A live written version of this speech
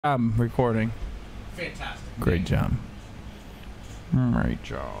I'm recording. Fantastic. Great job. Great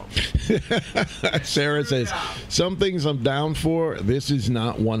job. Sarah says, some things I'm down for. This is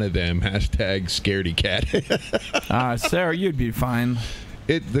not one of them. Hashtag scaredy cat. Sarah, you'd be fine.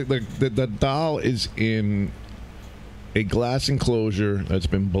 The doll is in a glass enclosure that's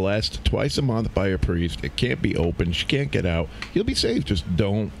been blessed twice a month by a priest. It can't be opened. She can't get out. You'll be safe. Just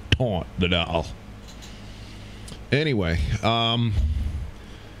don't taunt the doll. Anyway,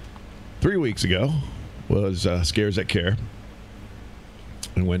 3 weeks ago was Scares That Care.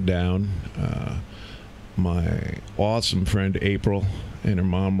 And went down. My awesome friend April and her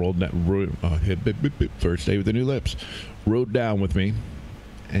mom rolled down. First day with the new lips. Rode down with me.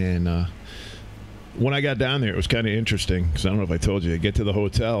 And when I got down there, it was kind of interesting. Because I don't know if I told you. I get to the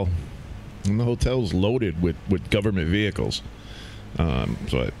hotel. And the hotel's loaded with government vehicles.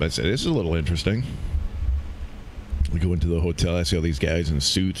 So I said, this is a little interesting. We go into the hotel. I see all these guys in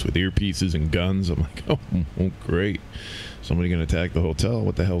suits with earpieces and guns. I'm like, oh great. Somebody going to attack the hotel?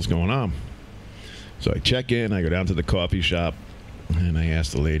 What the hell's going on? So I check in. I go down to the coffee shop. And I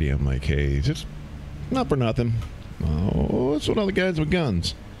ask the lady, I'm like, hey, just not for nothing. Oh, what's with all the guys with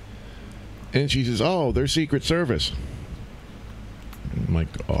guns? And she says, oh, they're Secret Service. I'm like,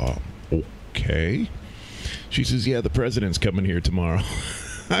 okay. She says, yeah, the president's coming here tomorrow.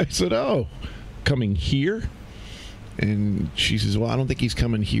 I said, oh, coming here? And she says, well, I don't think he's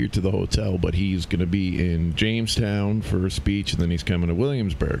coming here to the hotel, but he's going to be in Jamestown for a speech, and then he's coming to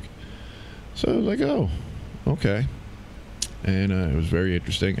Williamsburg. So I was like, oh, okay. And it was very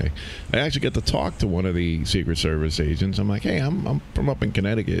interesting. I actually got to talk to one of the Secret Service agents. I'm like, hey, I'm from up in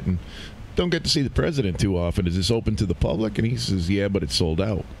Connecticut, and don't get to see the president too often. Is this open to the public? And he says, yeah, but it's sold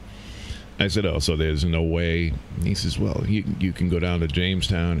out. I said, oh, so there's no way. He says, well, you can go down to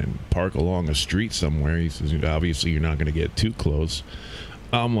Jamestown and park along a street somewhere. He says, obviously, you're not going to get too close.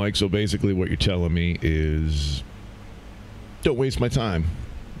 I'm like, so basically what you're telling me is don't waste my time.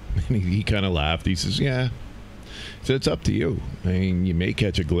 And he kind of laughed. He says, yeah. So it's up to you. I mean, you may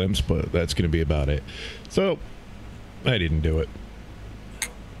catch a glimpse, but that's going to be about it. So I didn't do it.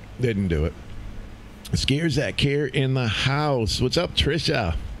 Didn't do it. Scares That Care in the house. What's up,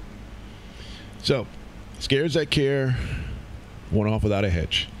 Trisha? So, Scares That Care went off without a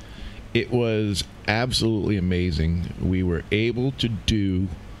hitch. It was absolutely amazing. We were able to do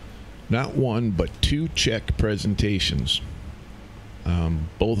not one, but two check presentations.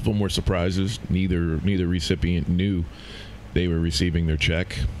 Both of them were surprises. Neither recipient knew they were receiving their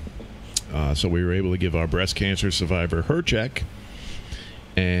check. So we were able to give our breast cancer survivor her check.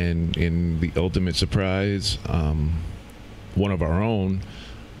 And in the ultimate surprise, one of our own,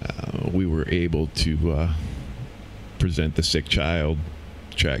 we were able to present the sick child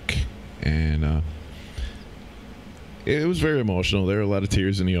check, and it was very emotional. There were a lot of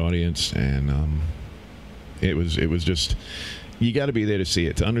tears in the audience, and it was just, you got to be there to see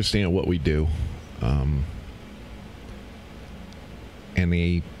it, to understand what we do, and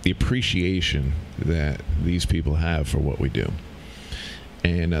the appreciation that these people have for what we do.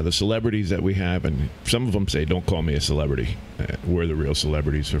 And the celebrities that we have, and some of them say, don't call me a celebrity. We're the real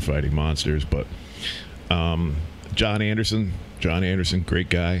celebrities for fighting monsters. But John Anderson, great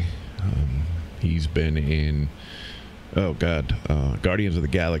guy. He's been in, Guardians of the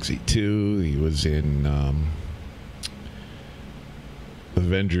Galaxy 2. He was in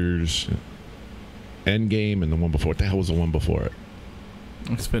Avengers Endgame, and the one before. What the hell was the one before it?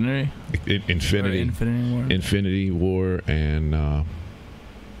 Infinity War, and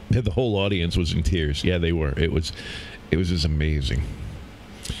the whole audience was in tears. Yeah, they were. It was just amazing.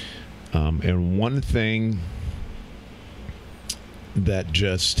 And one thing that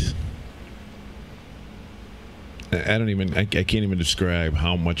just, I can't even describe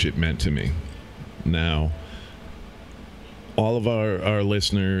how much it meant to me. Now, all of our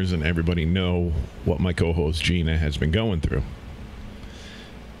listeners and everybody know what my co-host Gina has been going through.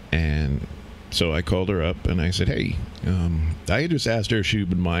 And so I called her up and I said, hey, I just asked her if she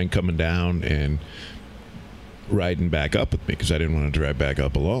would mind coming down and riding back up with me because I didn't want to drive back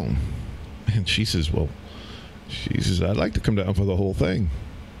up alone. And she says, I'd like to come down for the whole thing.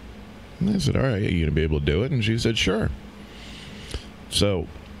 And I said, all right, are you going to be able to do it? And she said, sure. So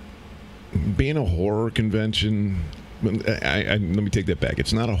being a horror convention, let me take that back.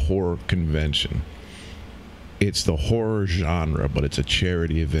 It's not a horror convention. It's the horror genre, but it's a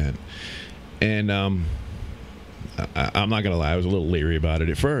charity event. And I'm not going to lie, I was a little leery about it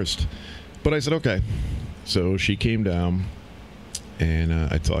at first. But I said, okay. So she came down, and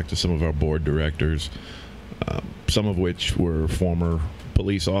I talked to some of our board directors, some of which were former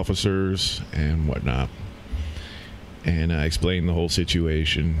police officers and whatnot. And I explained the whole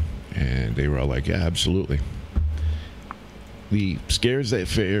situation, and they were all like, yeah, absolutely. The Scares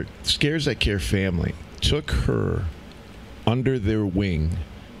That Care family took her under their wing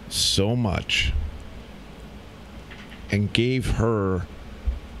so much and gave her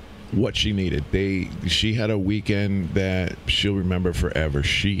what she needed. She had a weekend that she'll remember forever.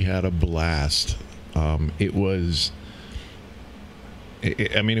 She had a blast. It was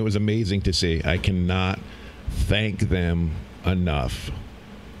amazing to see. I cannot thank them enough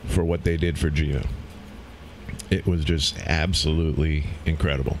for what they did for Gina. It was just absolutely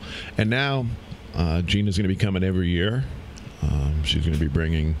incredible. And now Gina's going to be coming every year. She's going to be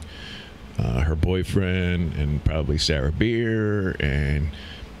bringing her boyfriend and probably Sarah Beer and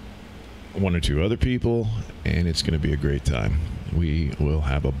one or two other people, and it's going to be a great time. We will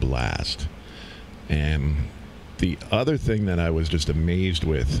have a blast. And the other thing that I was just amazed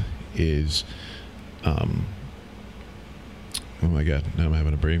with is, oh my God, now I'm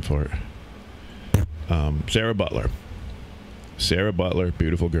having a brain fart. Sarah Butler. Sarah Butler,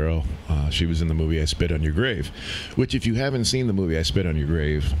 beautiful girl. She was in the movie I Spit on Your Grave, which, if you haven't seen the movie I Spit on Your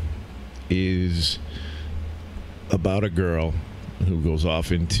Grave, is about a girl who goes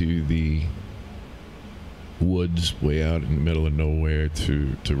off into the woods way out in the middle of nowhere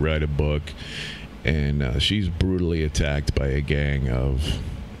to write a book, and she's brutally attacked by a gang of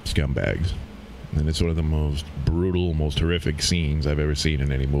scumbags. And it's one of the most brutal, most horrific scenes I've ever seen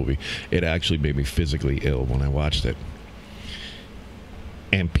in any movie. It actually made me physically ill when I watched it.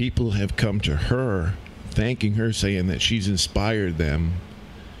 And people have come to her, thanking her, saying that she's inspired them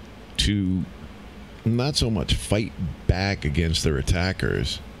to not so much fight back against their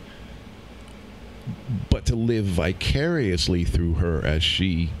attackers, but to live vicariously through her as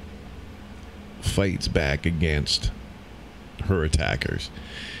she fights back against her attackers.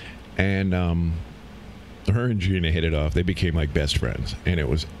 And her and Gina hit it off. They became like best friends, and it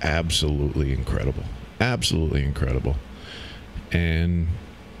was absolutely incredible. Absolutely incredible. And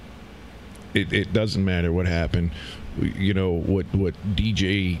it doesn't matter what happened. You know, what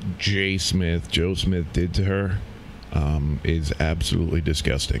DJ Joe Smith did to her is absolutely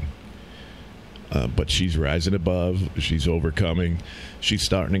disgusting. But she's rising above. She's overcoming. She's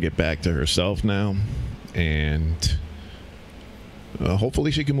starting to get back to herself now. And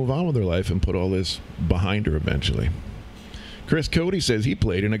hopefully she can move on with her life and put all this behind her eventually. Chris Cody says he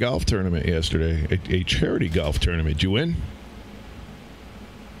played in a golf tournament yesterday, a charity golf tournament. Did you win?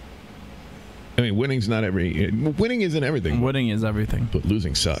 I mean, winning isn't everything. Winning is everything. But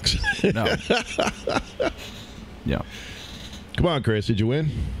losing sucks. No. Yeah. Come on, Chris. Did you win?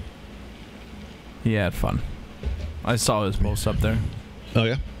 He had fun. I saw his post up there. Oh,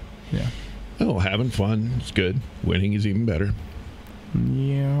 yeah? Yeah. Oh, having fun is good. Winning is even better.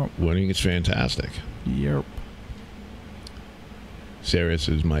 Yep. Winning is fantastic. Yep. Sarah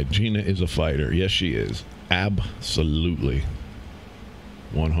says, my Gina is a fighter. Yes, she is. Absolutely.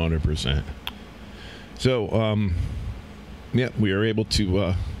 100%. So, yeah, we are able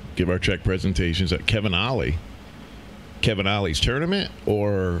to give our check presentations at Kevin Ollie. Kevin Ollie's tournament,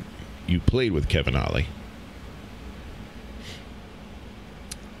 or you played with Kevin Ollie?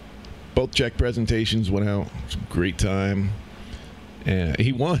 Both check presentations went out. It was a great time. And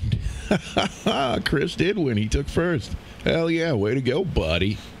he won. Chris did win. He took first. Hell yeah. Way to go,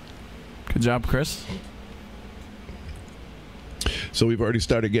 buddy. Good job, Chris. So we've already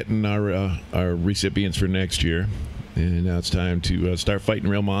started getting our recipients for next year. And now it's time to start fighting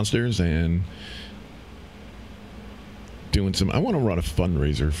real monsters and doing some... I want to run a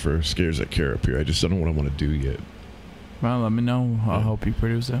fundraiser for Scares That Care up here. I just don't know what I want to do yet. Well, let me know. I'll help you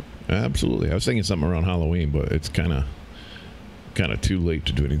produce it. Absolutely. I was thinking something around Halloween, but it's kind of too late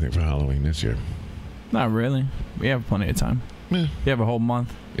to do anything for Halloween this year. Not really. We have plenty of time. Yeah. You have a whole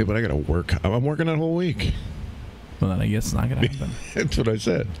month. Yeah, but I got to work. I'm working that whole week. Well, then I guess it's not going to happen. That's what I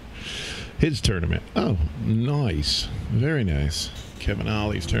said. His tournament. Oh, nice. Very nice. Kevin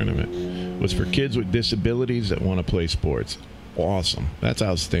Ollie's tournament was for kids with disabilities that want to play sports. Awesome. That's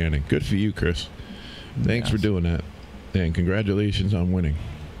outstanding. Good for you, Chris. Thanks for doing that. And congratulations on winning.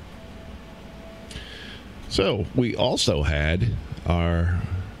 So, we also had our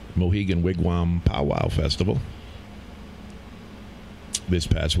Mohegan Wigwam Powwow Festival this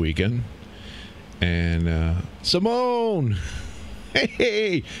past weekend. And Simone!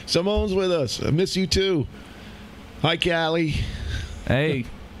 Hey! Simone's with us. I miss you too. Hi, Callie. Hey.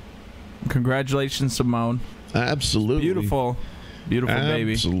 Congratulations, Simone. Absolutely. Beautiful. Beautiful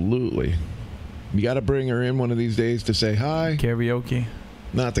baby. Absolutely. You got to bring her in one of these days to say hi. Karaoke.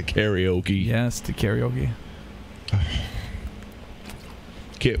 Not the karaoke. Yes, the karaoke.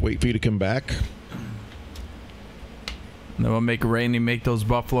 Can't wait for you to come back. then we'll make Randy make those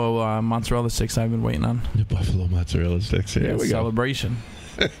buffalo mozzarella sticks I've been waiting on. The buffalo mozzarella sticks. Here we go. Celebration.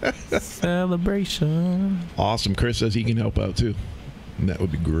 Celebration. Awesome. Chris says he can help out too. And that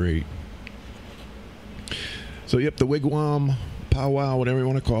would be great. So, yep, the Wigwam Powwow, whatever you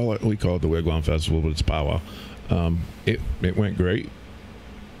want to call it. We call it the Wigwam Festival, but it's Powwow. It went great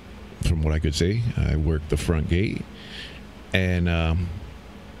from what I could see. I worked the front gate. And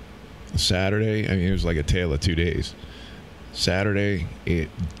Saturday, I mean, it was like a tale of 2 days. Saturday, it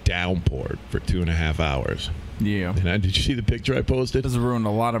downpoured for 2.5 hours. Yeah. And did you see the picture I posted? This ruined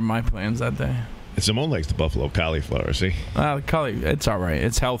a lot of my plans that day. Simone likes the buffalo cauliflower, see? It's all right.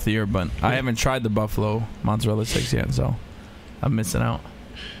 It's healthier, but I haven't tried the buffalo mozzarella sticks yet, so I'm missing out.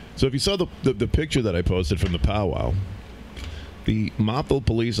 So if you saw the picture that I posted from the powwow, the Mothville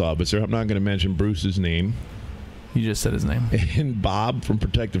police officer, I'm not going to mention Bruce's name. You just said his name. And Bob from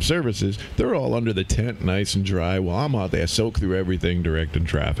Protective Services, they're all under the tent, nice and dry, while I'm out there soaked through everything, directing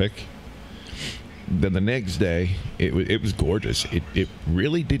traffic. Then the next day, it was gorgeous. It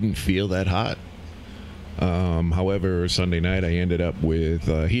really didn't feel that hot. However, Sunday night I ended up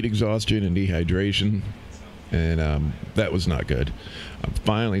with heat exhaustion and dehydration, and that was not good. I'm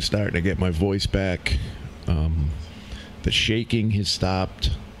finally starting to get my voice back. The shaking has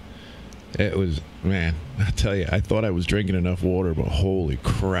stopped. It was, man, I tell you, I thought I was drinking enough water, but holy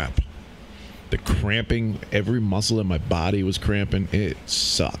crap. The cramping, every muscle in my body was cramping. It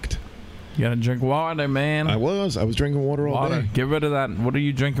sucked. You gotta drink water, man. I was drinking water all day. Get rid of that. What are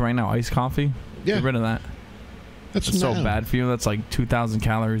you drinking right now? Iced coffee? Yeah. Get rid of that. That's so bad for you. That's like 2,000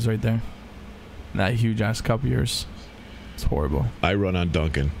 calories right there. That huge ass cup of yours. It's horrible. I run on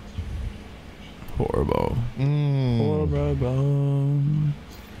Dunkin'. Horrible. Horrible.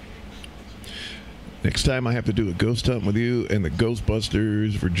 Next time I have to do a ghost hunt with you and the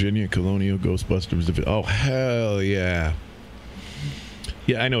Ghostbusters, Virginia Colonial Ghostbusters. Oh, hell yeah.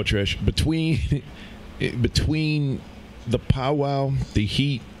 Yeah, I know, Trish. Between the powwow, the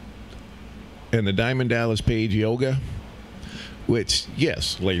heat, and the Diamond Dallas Page yoga, which,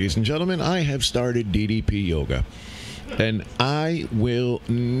 yes, ladies and gentlemen, I have started DDP yoga. And I will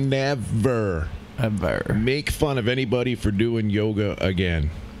never make fun of anybody for doing yoga again.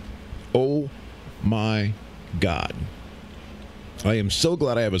 Oh, my God. I am so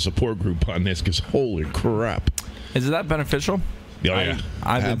glad I have a support group on this, because holy crap. Is it that beneficial? Oh, yeah.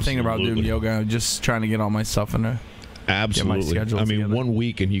 I've been thinking about doing yoga, just trying to get all my stuff in there. Absolutely. I mean, together. 1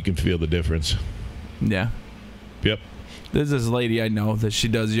 week and you can feel the difference. Yeah. Yep. There's this lady I know that she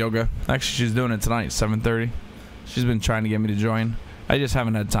does yoga. Actually, she's doing it tonight, 7:30. She's been trying to get me to join. I just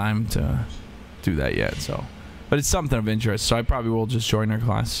haven't had time to do that yet. So, but it's something of interest, so I probably will just join her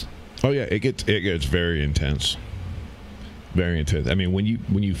class. Oh yeah, it gets very intense. Very intense. I mean, when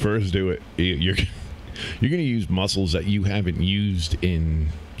you first do it, you're going to use muscles that you haven't used in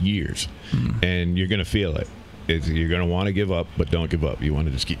years, and you're going to feel it. You're going to want to give up, but don't give up. You want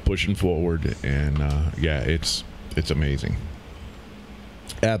to just keep pushing forward, and yeah, it's amazing.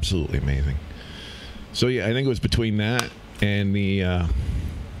 Absolutely amazing. So yeah, I think it was between that and the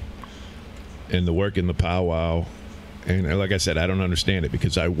work in the powwow, and like I said, I don't understand it,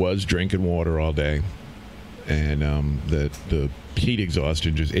 because I was drinking water all day, and the heat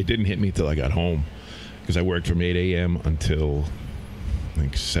exhaustion it didn't hit me till I got home, because I worked from 8 a.m. until I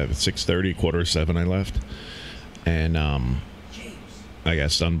think 6:30, 6:45 I left, and I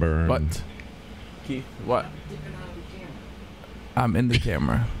got sunburned. What? Keith, what? I'm in the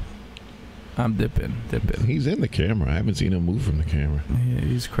camera. I'm dipping. He's in the camera. I haven't seen him move from the camera. Yeah,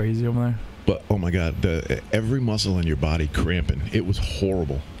 he's crazy over there. But oh my God, every muscle in your body cramping. It was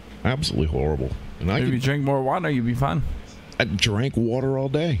horrible, absolutely horrible. And if you drink more water, you'd be fine. I drank water all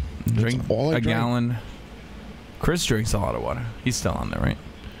day. Drink all a gallon. Chris drinks a lot of water. He's still on there, right?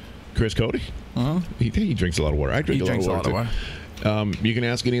 Chris Cody? He drinks a lot of water. I drink a lot of water. You can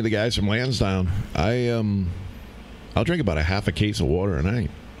ask any of the guys from Lansdowne. I'll drink about a half a case of water a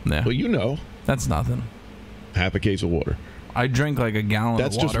night. Yeah. Well, you know. That's nothing. Half a case of water. I drink like a gallon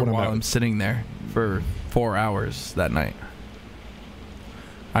of water while I'm sitting there for 4 hours that night.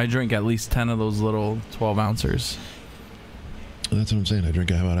 I drink at least 10 of those little 12 ounces. That's what I'm saying. I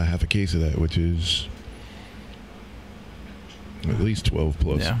drink about a half a case of that, which is at least 12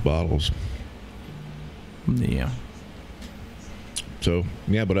 plus bottles. Yeah. So,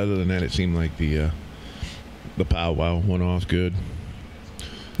 yeah, but other than that, it seemed like the powwow went off good.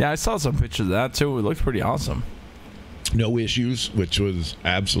 Yeah, I saw some pictures of that, too. It looked pretty awesome. No issues, which was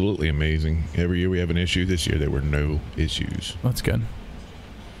absolutely amazing. Every year we have an issue. This year there were no issues. That's good.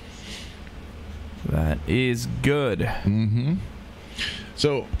 That is good.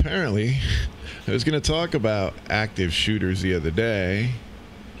 So apparently, I was going to talk about active shooters the other day,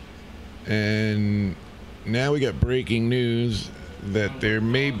 and now we got breaking news that there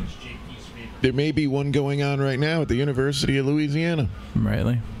may be one going on right now at the University of Louisiana.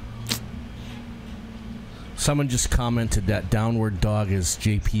 Really? Someone just commented that downward dog is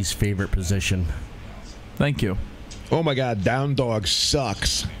JP's favorite position. Thank you. Oh my God, down dog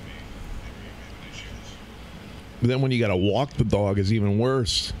sucks. But then when you got to walk the dog is even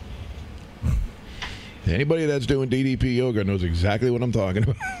worse. Anybody that's doing DDP yoga knows exactly what I'm talking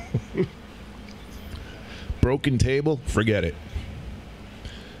about. Broken table, forget it.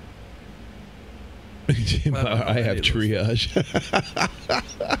 I have triage.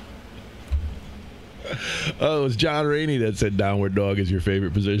 Oh, it was John Rainey that said downward dog is your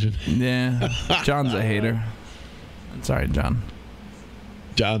favorite position. Yeah, John's a hater. Sorry, John.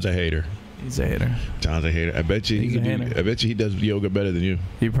 John's a hater. He's a hater. John's a hater. I bet you. I bet you he does yoga better than you.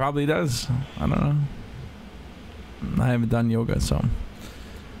 He probably does. I don't know. I haven't done yoga, so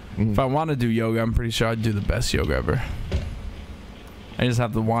if I want to do yoga, I'm pretty sure I'd do the best yoga ever. I just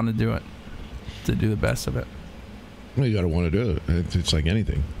have to want to do it to do the best of it. Well, you got to want to do it. It's like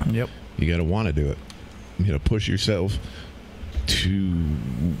anything. Yep. You got to want to do it. You got to push yourself to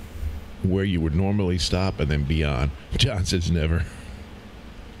where you would normally stop and then beyond. John says never.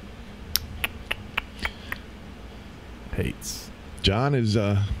 Hates. John is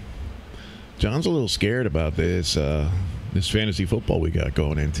John's a little scared about this fantasy football we got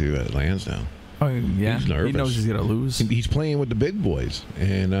going into at Lansdowne. Oh yeah, he's nervous. He knows he's gonna lose. He's playing with the big boys,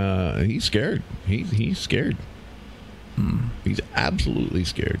 and he's scared. He's scared. He's absolutely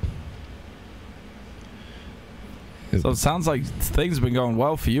scared. So it sounds like things have been going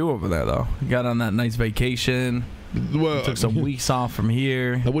well for you over there, though. You got on that nice vacation. Well, took some weeks off from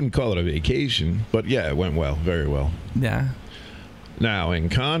here. I wouldn't call it a vacation, but yeah, it went well, very well. Yeah. Now, in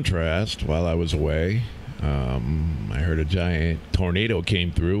contrast, while I was away, I heard a giant tornado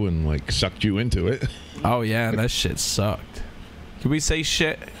came through and like sucked you into it. Oh yeah, that shit sucked. Can we say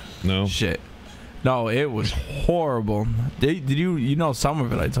shit? No. Shit. No, it was horrible. Did you know some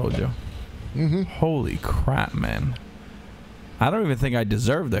of it? I told you. Mm-hmm. Holy crap, man! I don't even think I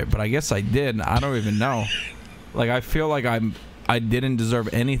deserved it, but I guess I did. I don't even know. Like I feel like I didn't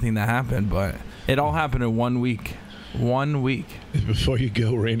deserve anything that happened, but it all happened in 1 week. 1 week. Before you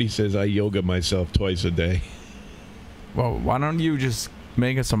go, Randy says I yoga myself twice a day. Well, why don't you just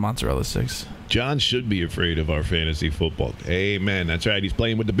make us some mozzarella sticks? John should be afraid of our fantasy football. Amen. That's right. He's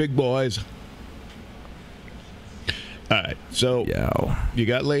playing with the big boys. All right. So you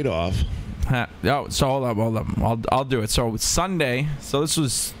got laid off. Oh, so hold up. I'll do it. So Sunday. So this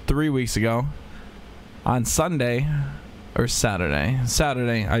was 3 weeks ago. On Sunday or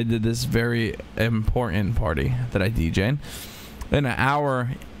Saturday, I did this very important party that I DJ'd. In an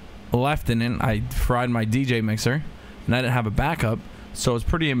hour left in it, I fried my DJ mixer, and I didn't have a backup, so it was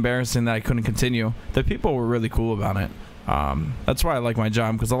pretty embarrassing that I couldn't continue. The people were really cool about it. That's why I like my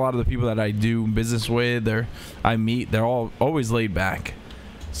job, because a lot of the people that I do business with or I meet, they're all always laid back.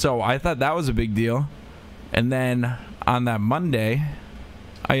 So I thought that was a big deal. And then on that Monday,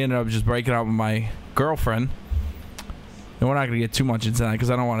 I ended up just breaking up with my girlfriend. And we're not going to get too much into that because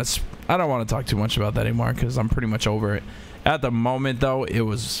I don't want to talk too much about that anymore because I'm pretty much over it. At the moment, though, it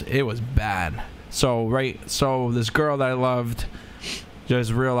was bad. So this girl that I loved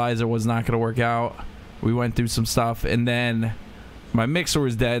just realized it was not going to work out. We went through some stuff, and then my mixer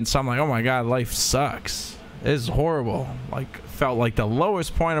was dead. So I'm like, oh my God, life sucks. This is horrible. Like, felt like the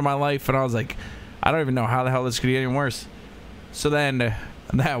lowest point of my life, and I was like, I don't even know how the hell this could get any worse. So then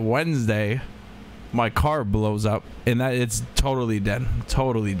that Wednesday, my car blows up, and it's totally dead.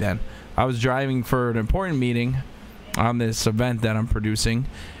 Totally dead. I was driving for an important meeting on this event that I'm producing,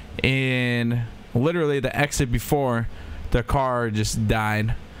 and literally the exit before, the car just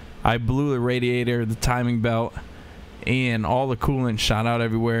died. I blew the radiator, the timing belt, and all the coolant shot out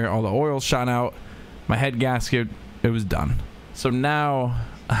everywhere. All the oil shot out. My head gasket, it was done. So now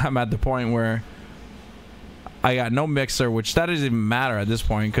I'm at the point where I got no mixer, which that doesn't even matter at this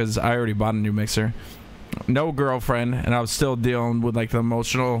point because I already bought a new mixer. No girlfriend, and I was still dealing with like the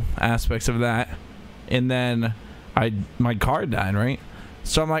emotional aspects of that. And then my car died, right?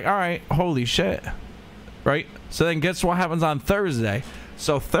 So I'm like, all right, holy shit, right? So then guess what happens on Thursday?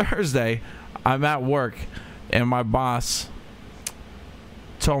 So Thursday, I'm at work, and my boss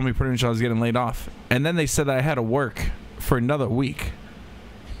told me pretty much I was getting laid off. And then they said that I had to work for another week.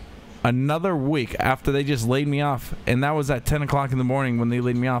 Another week after they just laid me off. And that was at 10 o'clock in the morning when they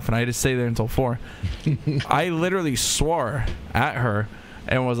laid me off, and I had to stay there until 4. I literally swore at her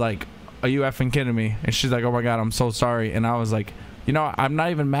and was like, are you effing kidding me? And she's like, oh my God, I'm so sorry. And I was like, you know, I'm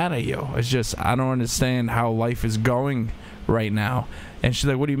not even mad at you. It's just I don't understand how life is going right now. And she's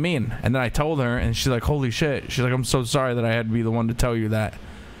like, what do you mean? And then I told her, and she's like, holy shit. She's like, I'm so sorry that I had to be the one to tell you that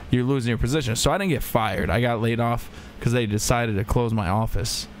you're losing your position. So I didn't get fired. I got laid off because they decided to close my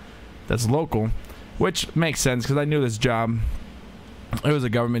office that's local, which makes sense because I knew this job. It was a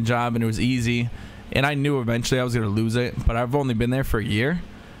government job, and it was easy. And I knew eventually I was going to lose it, but I've only been there for a year.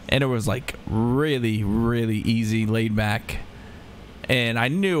 And it was like really, really easy, laid back. And I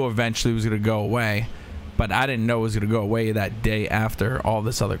knew eventually it was going to go away, but I didn't know it was going to go away that day after all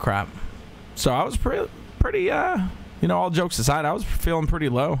this other crap. So I was pretty, you know, all jokes aside, I was feeling pretty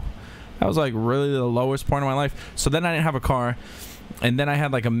low. That was like really the lowest point of my life. So then I didn't have a car, and then I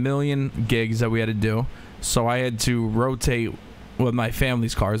had like a million gigs that we had to do. So I had to rotate with my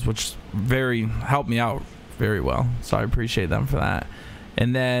family's cars, which helped me out very well. So I appreciate them for that.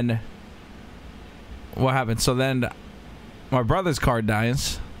 And then what happened? So then my brother's car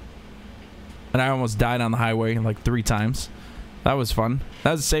dies, and I almost died on the highway like 3 times. That was fun.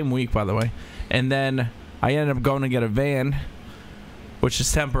 That was the same week, by the way. And then I ended up going to get a van, which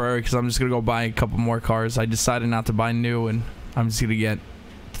is temporary because I'm just going to go buy a couple more cars. I decided not to buy new, and I'm just going to get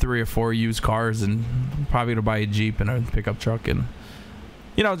 3 or 4 used cars, and probably to buy a Jeep and a pickup truck, and,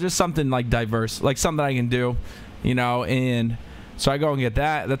 you know, just something like diverse, like something I can do, you know. And so I go and get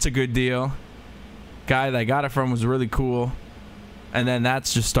that. That's a good deal. Guy that I got it from was really cool. And then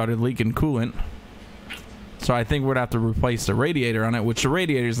that's just started leaking coolant. So I think we're going to have to replace the radiator on it, which the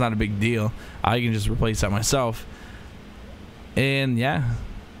radiator is not a big deal. I can just replace that myself. And yeah,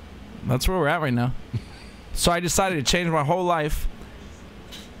 that's where we're at right now. So I decided to change my whole life.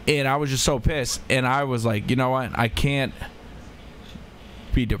 And I was just so pissed. And I was like, you know what? I can't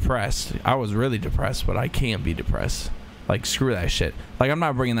be depressed. I was really depressed, but I can't be depressed. Like, screw that shit. Like, I'm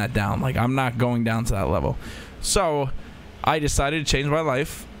not bringing that down. Like, I'm not going down to that level. So I decided to change my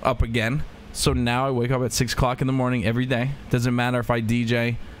life up again. So now I wake up at 6 o'clock in the morning every day. Doesn't matter if I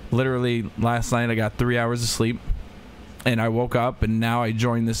DJ. Literally, last night I got 3 hours of sleep. And I woke up, and now I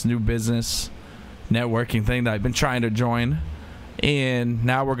joined this new business networking thing that I've been trying to join. And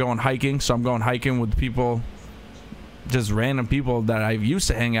now we're going hiking. So I'm going hiking with people, just random people that I used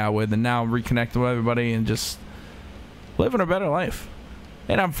to hang out with. And now I'm reconnecting with everybody and just living a better life.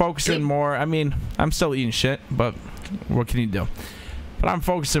 And I'm focusing more. I mean, I'm still eating shit, but what can you do? But I'm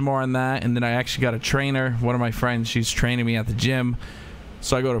focusing more on that. And then I actually got a trainer. One of my friends, she's training me at the gym.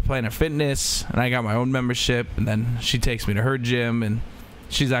 So I go to Planet Fitness, and I got my own membership. And then she takes me to her gym, and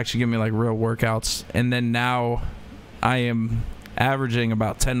she's actually giving me like real workouts. And then now I am averaging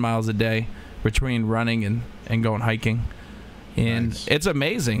about 10 miles a day between running and going hiking. And nice. It's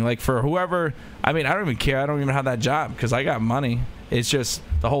amazing. Like, for whoever, I mean, I don't even care. I don't even have that job because I got money. It's just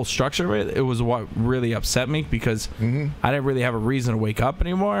the whole structure of it. It was what really upset me because I didn't really have a reason to wake up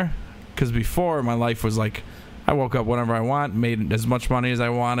anymore. Because before, my life was like, I woke up whenever I want, made as much money as I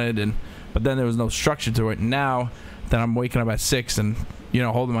wanted, but then there was no structure to it. Now that I'm waking up at 6 and, you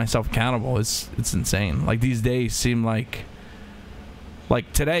know, holding myself accountable, it's insane. Like, these days seem like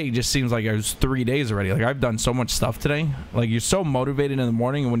today just seems like it was 3 days already. Like, I've done so much stuff today. Like, you're so motivated in the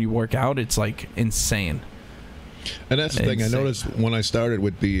morning, and when you work out, it's like insane. And that's the thing I noticed when I started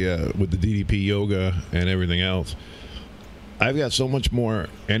with the DDP yoga and everything else. I've got so much more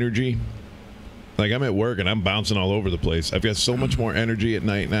energy. Like, I'm at work and I'm bouncing all over the place. I've got so much more energy at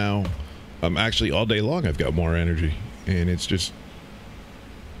night now. Actually, all day long I've got more energy, and it's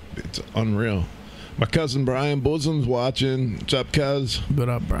unreal. My cousin Brian Bosom's watching. What's up, cuz? What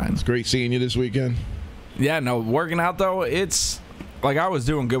up, Brian? It's great seeing you this weekend. Yeah, no, working out, though, it's like I was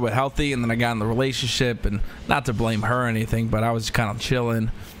doing good with Healthy, and then I got in the relationship, and not to blame her or anything, but I was kind of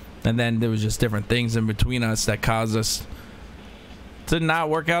chilling. And then there was just different things in between us that caused us to not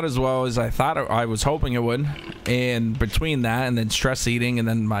work out as well as I thought I was hoping it would. And between that and then stress eating, and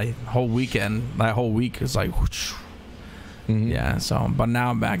then my whole weekend, that whole week is like, whoosh. Yeah, so, but now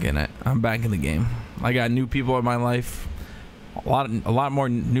I'm back in it. I'm back in the game. I got new people in my life, a lot more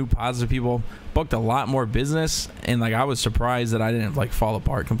new positive people, booked a lot more business, and like I was surprised that I didn't like fall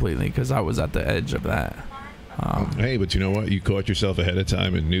apart completely because I was at the edge of that. Hey, but you know what? You caught yourself ahead of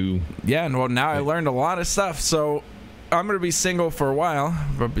time and knew. Yeah, and well, now I learned a lot of stuff, so I'm going to be single for a while,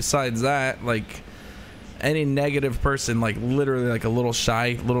 but besides that, like, any negative person, like, literally, like, a little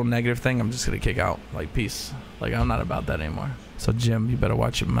shy, little negative thing, I'm just going to kick out. Like, peace. Like, I'm not about that anymore. So, Jim, you better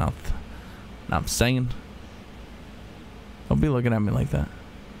watch your mouth. Now, I'm saying, don't be looking at me like that.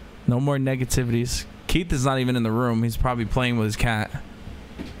 No more negativities. Keith is not even in the room. He's probably playing with his cat.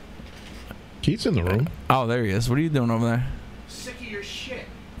 Keith's in the room. Oh, there he is. What are you doing over there? Sick of your shit.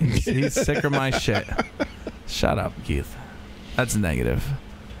 He's sick of my shit. Shut up, Keith. That's negative.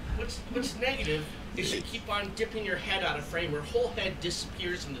 What's negative is you keep on dipping your head out of frame. Your whole head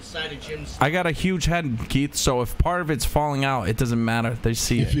disappears in the side of Jim's. I got a huge head, Keith, so if part of it's falling out, it doesn't matter. They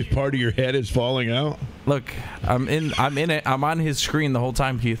see it. If part of your head is falling out? Look, I'm in it. I'm on his screen the whole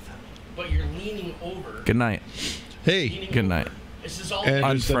time, Keith. But you're leaning over. Good night. Hey. Good night. This is all And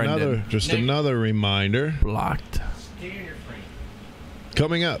Unfriended. just another reminder. Blocked. stay in your frame.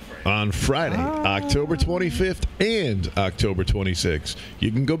 Coming up on Friday, October 25th and October 26th,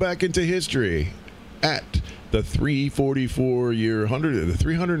 you can go back into history at the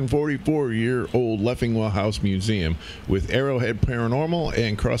 344-year-old Leffingwell House Museum with Arrowhead Paranormal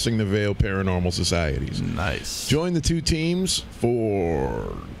and Crossing the Veil Paranormal Societies. Nice. Join the two teams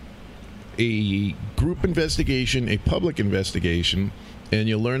for a group investigation, a public investigation, and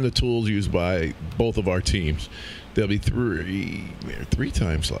you'll learn the tools used by both of our teams. There'll be three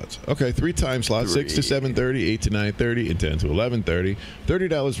time slots. Okay, 3 time slots, 6 to 7:30, 8 to 9:30, and 10 to 11:30.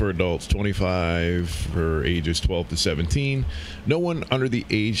 $30 for adults, $25 for ages 12 to 17. No one under the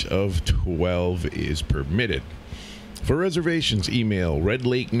age of 12 is permitted. For reservations, email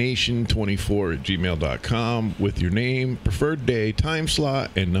redlakenation24@gmail.com with your name, preferred day, time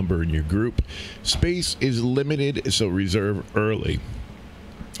slot, and number in your group. Space is limited, so reserve early.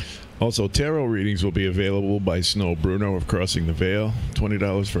 Also, tarot readings will be available by Snow Bruno of Crossing the Veil.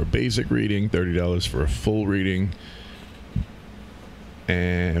 $20 for a basic reading, $30 for a full reading.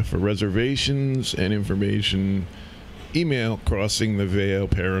 And for reservations and information, email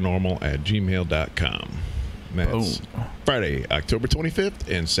crossingtheveilparanormal@gmail.com. That's Friday, October 25th,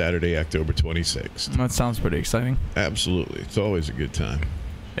 and Saturday, October 26th. That sounds pretty exciting. Absolutely. It's always a good time.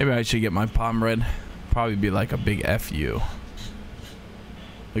 Maybe I should get my palm read. Probably be like a big F-U.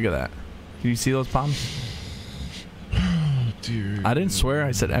 Look at that. Can you see those palms? Oh, dear. I didn't swear.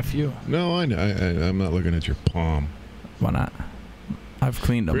 I said F-U. No, I'm not looking at your palm. Why not? I've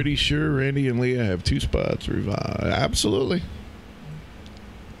cleaned them. Pretty sure Randy and Leah have 2 spots revived. Absolutely.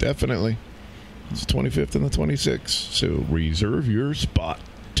 Definitely. It's the 25th and the 26th, so reserve your spot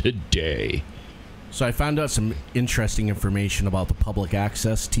today. So I found out some interesting information about the public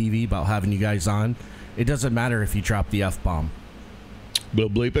access TV, about having you guys on. It doesn't matter if you drop the F-bomb. We'll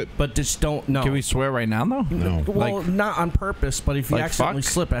bleep it. But just don't, no. Can we swear right now, though? No. Well, Like- not on purpose, but if you Like accidentally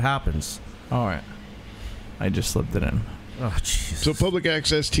fuck? slip, it happens. All right. I just slipped it in. Oh, Jesus. So Public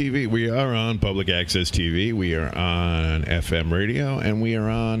Access TV, we are on Public Access TV. We are on FM radio, and we are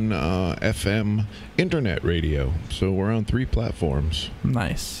on FM Internet radio. So we're on 3 platforms.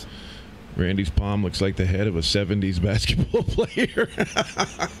 Nice. Randy's palm looks like the head of a 70s basketball player.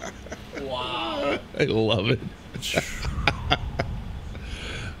 Wow. I love it.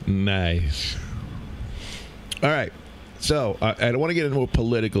 Nice. All right. So I don't want to get into a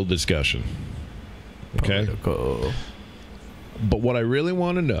political discussion. Okay. Political. But what I really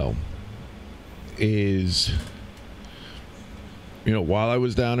want to know is, while I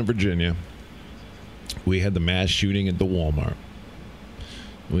was down in Virginia, we had the mass shooting at the Walmart.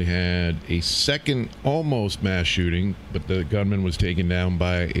 We had a second almost mass shooting, but the gunman was taken down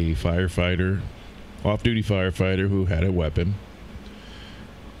by a firefighter, off-duty firefighter who had a weapon.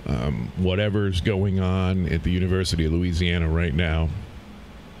 Whatever's going on at the University of Louisiana right now.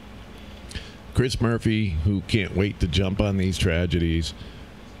 Chris Murphy, who can't wait to jump on these tragedies,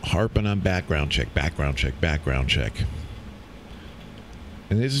 harping on background check, background check, background check.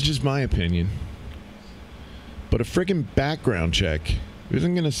 And this is just my opinion. But a friggin' background check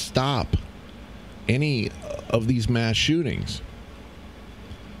isn't going to stop any of these mass shootings.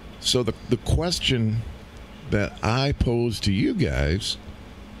 So the question that I pose to you guys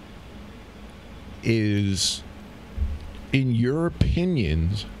is, in your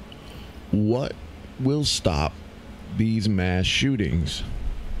opinions, what will stop these mass shootings?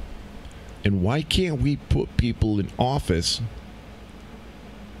 And why can't we put people in office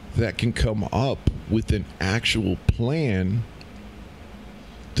that can come up with an actual plan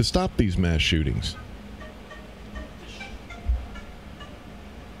to stop these mass shootings?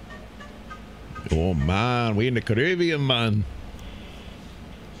 Oh, man, we in the Caribbean, man.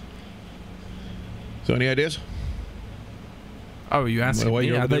 So any ideas? Oh, you asking While me?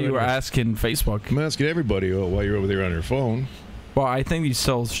 you're I over thought there you were with us. asking Facebook. I'm asking everybody while you're over there on your phone. Well, I think you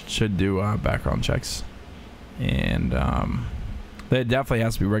still should do background checks. And there definitely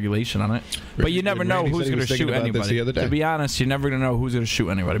has to be regulation on it. But you never know Randy who's said he going to was thinking shoot about this anybody. the other day. To be honest, you're never going to know who's going to shoot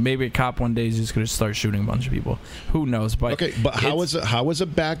anybody. Maybe a cop one day is just going to start shooting a bunch of people. Who knows? But Okay, but how is a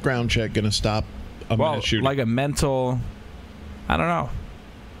background check going to stop a mass shooting? like a mental, I don't know,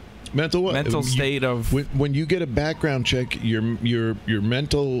 mental what? mental state of. When you get a background check, your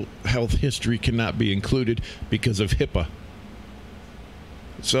mental health history cannot be included because of HIPAA.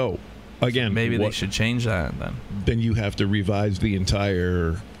 So, again, Maybe they should change that then. Then you have to revise the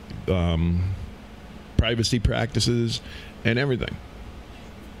entire privacy practices and everything.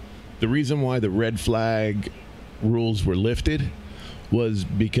 The reason why the red flag rules were lifted was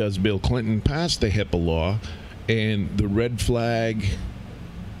because Bill Clinton passed the HIPAA law, and the red flag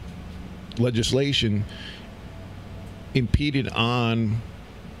legislation impeded on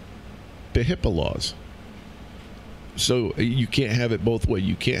the HIPAA laws. So you can't have it both ways.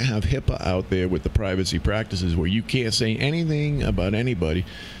 You can't have HIPAA out there with the privacy practices where you can't say anything about anybody.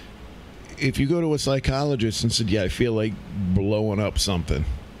 If you go to a psychologist and said, yeah, I feel like blowing up something,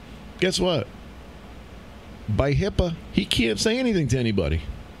 guess what? By HIPAA, he can't say anything to anybody.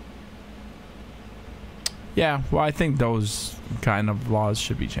 Yeah, well, I think those kind of laws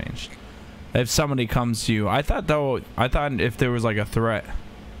should be changed. If somebody comes to you, I thought if there was like a threat,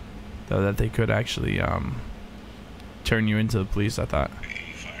 though, that they could actually turn you into the police. I thought.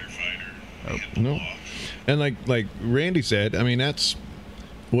 No, and like Randy said, I mean, that's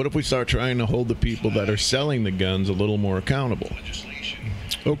what if we start trying to hold the people that are selling the guns a little more accountable?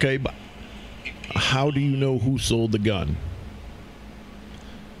 Okay, but how do you know who sold the gun?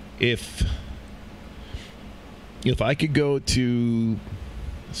 If I could go to,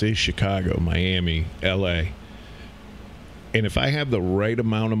 say, Chicago, Miami, LA, and if I have the right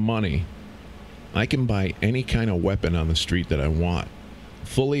amount of money, I can buy any kind of weapon on the street that I want.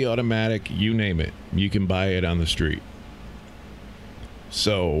 Fully automatic, you name it. You can buy it on the street.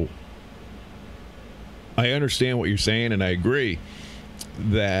 So I understand what you're saying, and I agree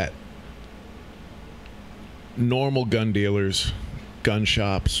that normal gun dealers, gun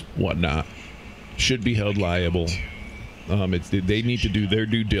shops, whatnot, should be held liable. They need to do their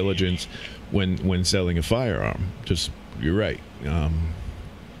due diligence when selling a firearm. Just, you're right.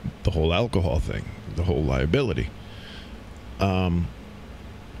 The whole alcohol thing, the whole liability. But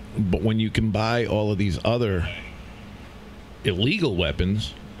when you can buy all of these other illegal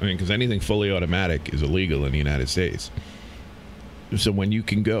weapons, I mean, because anything fully automatic is illegal in the United States. So when you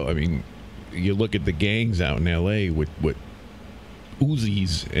can go, I mean, you look at the gangs out in L.A. with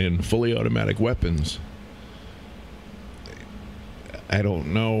Uzis and fully automatic weapons. I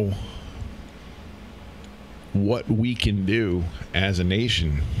don't know what we can do as a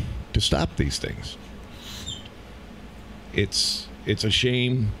nation to stop these things. It's a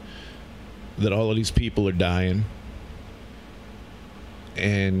shame that all of these people are dying,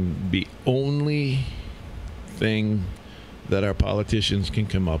 and the only thing that our politicians can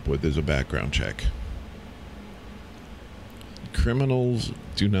come up with is a background check. Criminals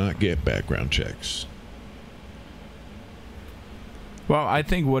do not get background checks. Well, I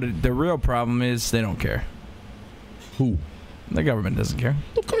think the real problem is they don't care. Who? The government doesn't care.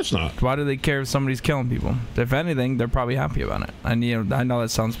 Of course not. Why do they care if somebody's killing people? If anything, they're probably happy about it. And I know that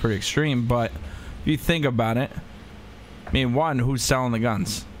sounds pretty extreme, but if you think about it, I mean, one, who's selling the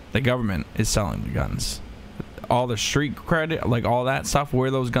guns? The government is selling the guns. All the street credit, like all that stuff, where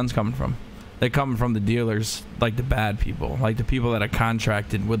are those guns coming from? They're coming from the dealers, like the bad people, like the people that are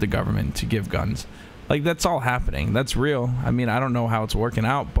contracted with the government to give guns. Like, that's all happening. That's real. I mean, I don't know how it's working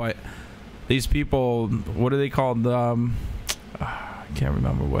out, but these people, what are they called? I can't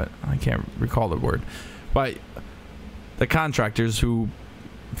remember what. I can't recall the word. But the contractors who,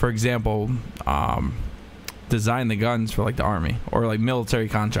 for example, design the guns for like the army or like military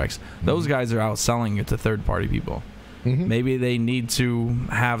contracts, those guys are out selling it to third-party people. Maybe they need to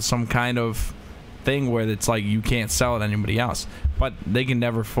have some kind of thing where it's like you can't sell it to anybody else, but they can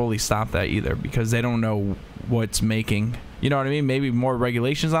never fully stop that either because they don't know what's making, you know what I mean? Maybe more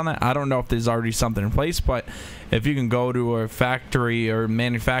regulations on that. I don't know if there's already something in place, but if you can go to a factory or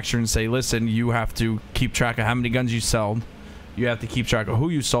manufacturer and say, listen, you have to keep track of how many guns you sold, you have to keep track of who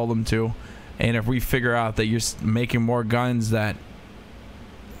you sold them to, and if we figure out that you're making more guns, that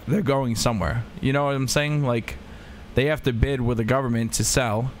they're going somewhere. You know what I'm saying? Like, they have to bid with the government to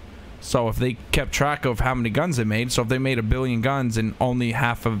sell. So if they kept track of how many guns they made, so if they made 1 billion guns and only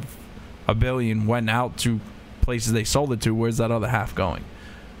half of 1 billion went out to places they sold it to, where's that other half going?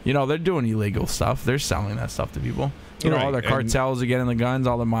 You know, they're doing illegal stuff. They're selling that stuff to people. You know, all the cartels are getting the guns,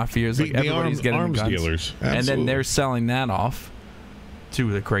 all the mafias, like everybody's getting the guns. Dealers. And then they're selling that off to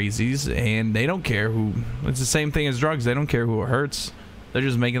the crazies, and they don't care who. It's the same thing as drugs. They don't care who it hurts. They're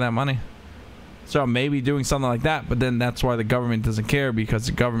just making that money. So maybe doing something like that, but then that's why the government doesn't care, because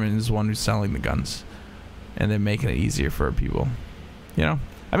the government is the one who's selling the guns, and they're making it easier for people. You know,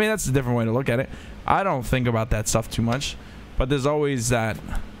 I mean, that's a different way to look at it. I don't think about that stuff too much, but there's always that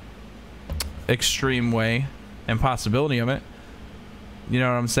extreme way and possibility of it. You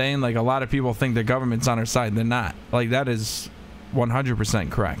know what I'm saying? Like, a lot of people think the government's on our side. They're not. Like, that is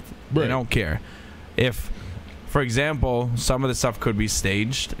 100% correct. Right. They don't care. If, for example, some of the stuff could be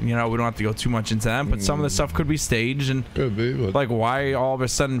staged, we don't have to go too much into that, but some of the stuff could be staged, and Could be, but like, why all of a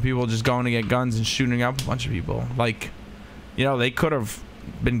sudden people just going to get guns and shooting up a bunch of people? Like, they could have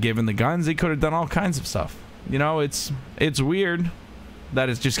been given the guns. They could have done all kinds of stuff. It's weird that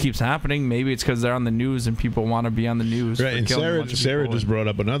it just keeps happening. Maybe it's because they're on the news and people want to be on the news. right. And Sarah just brought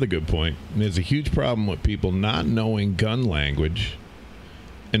up another good point. There's a huge problem with people not knowing gun language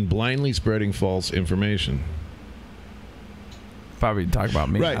and blindly spreading false information. Probably talk about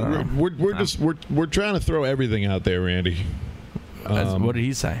me. Right. I don't know. We're trying to throw everything out there, Randy. What did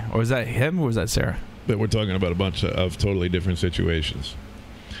he say? Or was that him or was that Sarah? But we're talking about a bunch of totally different situations.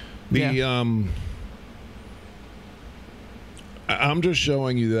 I'm just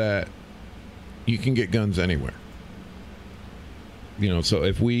showing you that you can get guns anywhere. So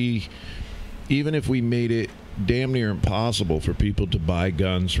even if we made it damn near impossible for people to buy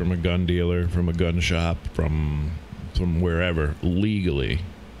guns from a gun dealer, from a gun shop, from wherever legally,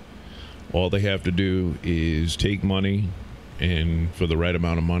 all they have to do is take money, and for the right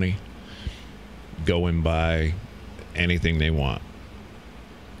amount of money, go and buy anything they want.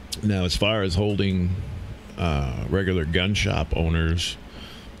 Now, as far as holding regular gun shop owners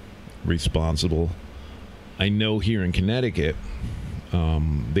responsible, I know here in Connecticut,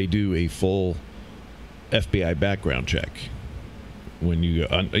 they do a full FBI background check when you,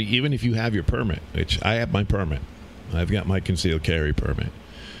 even if you have your permit, which I have my permit. I've got my concealed carry permit.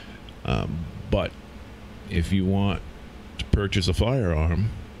 But if you want to purchase a firearm,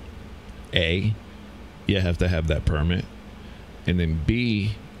 A, you have to have that permit, and then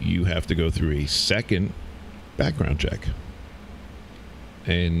B, you have to go through a second background check.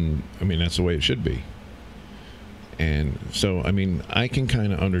 And that's the way it should be. And so I can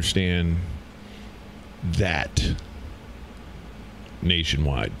kind of understand that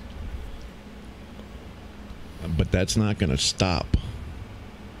nationwide, but that's not going to stop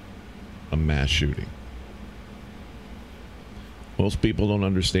a mass shooting. Most people don't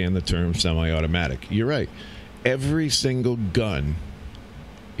understand the term semi-automatic. You're right. Every single gun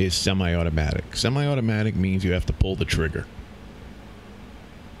is semi-automatic. Semi-automatic means you have to pull the trigger.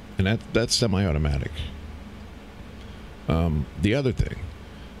 And that's semi-automatic. The other thing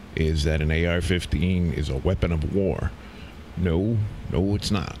is that an AR-15 is a weapon of war. No,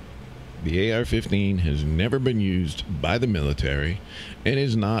 it's not. The AR-15 has never been used by the military and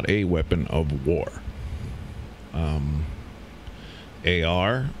is not a weapon of war.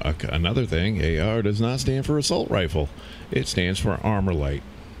 AR, another thing, AR does not stand for assault rifle. It stands for armor light,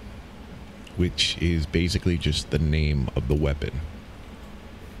 which is basically just the name of the weapon.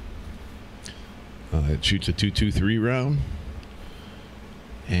 It shoots a .223 round,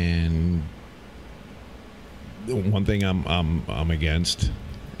 and one thing I'm against,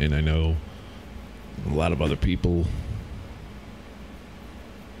 and I know a lot of other people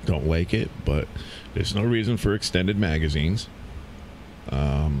don't like it, but there's no reason for extended magazines.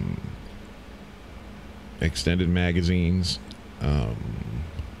 Extended magazines,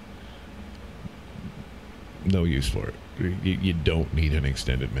 no use for it. You don't need an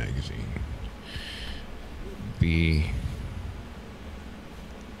extended magazine. The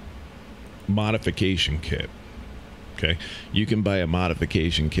modification kit. Okay, you can buy a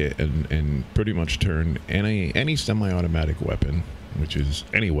modification kit and pretty much turn any semi-automatic weapon, which is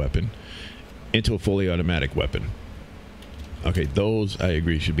any weapon, into a fully automatic weapon. Okay, those I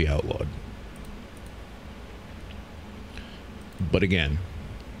agree should be outlawed. But again,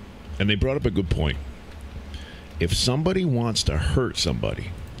 and they brought up a good point. If somebody wants to hurt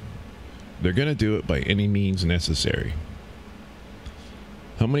somebody, they're going to do it by any means necessary.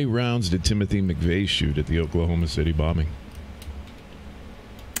 How many rounds did Timothy McVeigh shoot at the Oklahoma City bombing?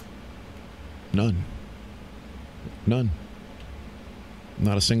 None. Not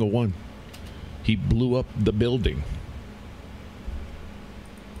a single one. He blew up the building.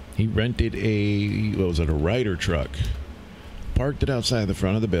 He rented a Ryder truck, parked it outside the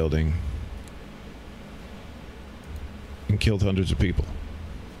front of the building, and killed hundreds of people.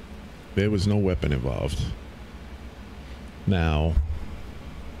 There was no weapon involved. Now,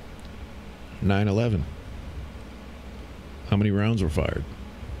 9/11. How many rounds were fired?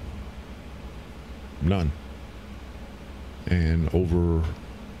 None. And over,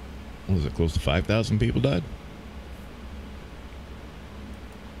 close to 5,000 people died?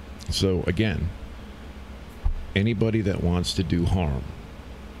 So, again, anybody that wants to do harm,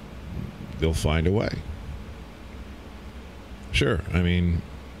 they'll find a way. Sure,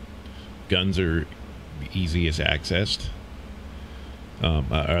 guns are easiest accessed.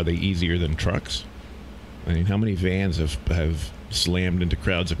 Are they easier than trucks? How many vans have slammed into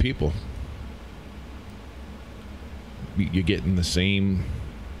crowds of people. You're getting the same.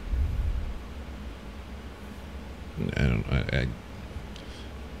 I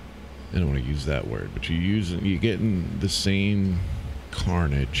don't want to use that word, but you're getting the same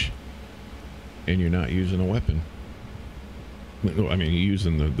carnage, and you're not using a weapon. No, I mean, you're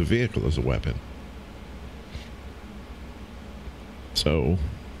using the vehicle as a weapon. So,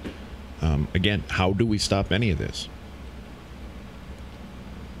 again, how do we stop any of this?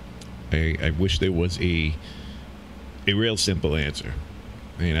 I wish there was a real simple answer.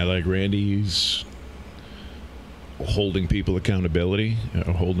 I mean, I like Randy's holding people accountability,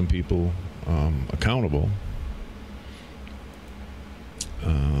 holding people accountable.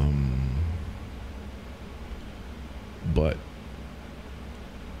 But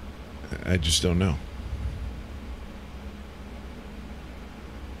I just don't know.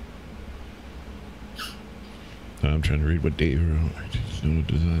 I'm trying to read what Dave wrote. I just know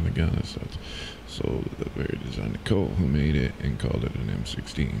to design the gun. So the very design of Cole, who made it and called it an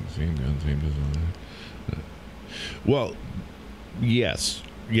M16. Same gun, same design. Well, yes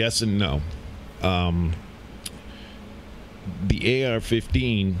and no. The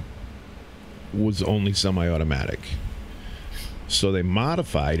AR-15 was only semi-automatic, so they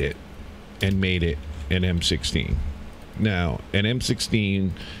modified it and made it an M16. Now, an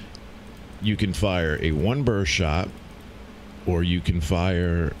M16, you can fire a 1-burst shot, or you can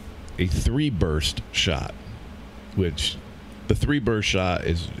fire a 3-burst shot, which the 3-burst shot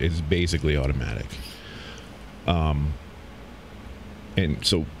is basically automatic. And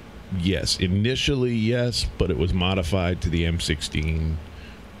so, yes, initially yes, but it was modified to the M16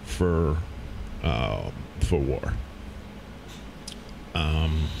 for war,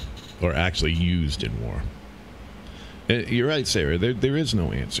 or actually used in war. You're right, Sarah. There is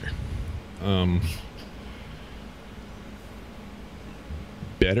no answer.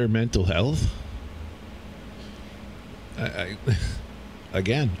 Better mental health. I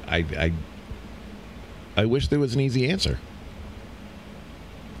wish there was an easy answer.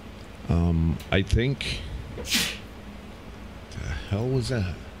 I think. The hell was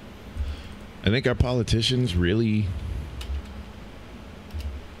that? I think our politicians really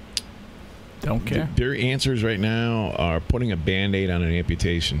don't care. Their answers right now are putting a Band-Aid on an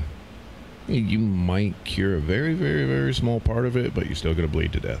amputation. You might cure a very, very, very small part of it, but you're still going to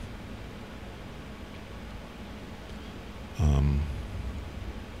bleed to death.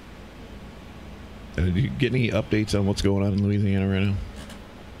 Did you get any updates on what's going on in Louisiana right now?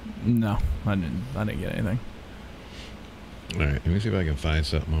 No, I didn't get anything. All right, let me see if I can find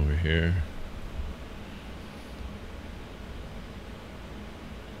something over here.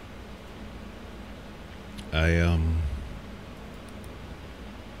 I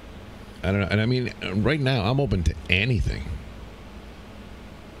don't know, and I mean, right now I'm open to anything.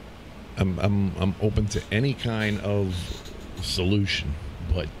 I'm open to any kind of solution,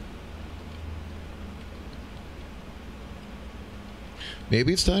 but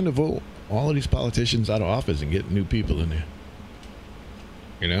maybe it's time to vote all of these politicians out of office and get new people in there.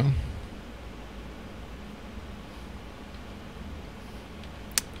 You know?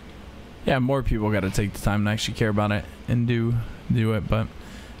 Yeah, more people got to take the time to actually care about it and do it, but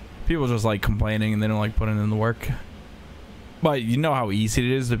people just like complaining and they don't like putting in the work. But you know how easy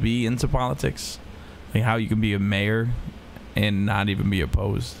it is to be into politics? Like how you can be a mayor and not even be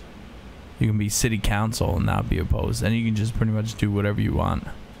opposed. You can be city council and not be opposed, and you can just pretty much do whatever you want.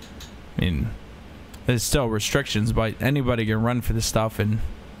 I mean, there's still restrictions, but anybody can run for this stuff, and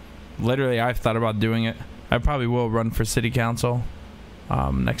literally I've thought about doing it. I probably will run for city council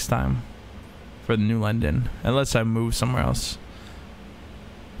next time for the New London, unless I move somewhere else.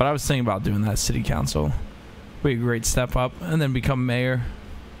 But I was thinking about doing that city council. Be a great step up, and then become mayor.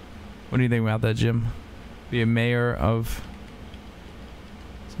 What do you think about that, Jim? Be a mayor of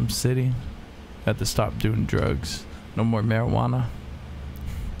some city. Have to stop doing drugs. No more marijuana.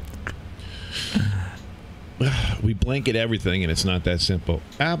 We blanket everything, and it's not that simple.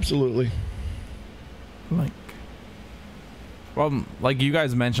 Absolutely. Well, like you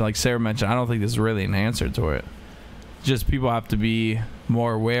guys mentioned, like Sarah mentioned, I don't think there's really an answer to it. Just people have to be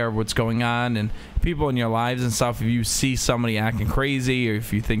more aware of what's going on, and people in your lives and stuff. If you see somebody acting crazy, or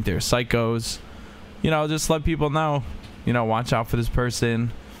if you think they're psychos, just let people know. Watch out for this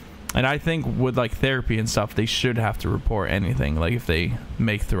person. And I think with like therapy and stuff, they should have to report anything, like if they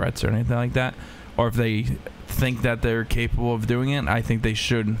make threats or anything like that, or if they think that they're capable of doing it. I think they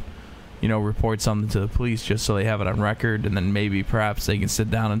should, report something to the police just so they have it on record, and then maybe perhaps they can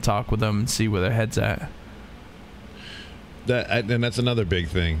sit down and talk with them and see where their head's at. And that's another big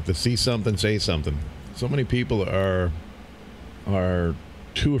thing. To see something, say something. So many people are are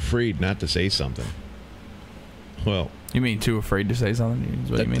too afraid not to say something. Well, you mean too afraid to say something?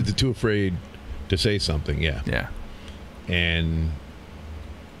 Is what you mean? They're too afraid to say something. Yeah. Yeah. And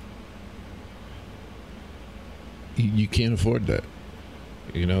you can't afford that.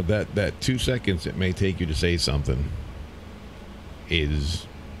 You know, that 2 seconds it may take you to say something is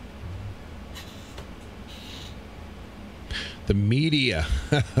the media.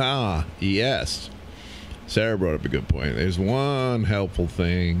 Yes. Sarah brought up a good point. There's one helpful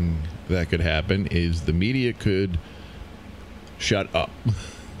thing that could happen is the media could shut up.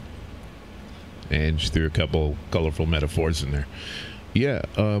 And she threw a couple colorful metaphors in there. Yeah,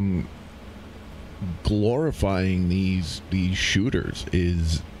 glorifying these shooters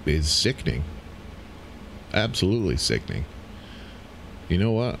is sickening. Absolutely sickening. You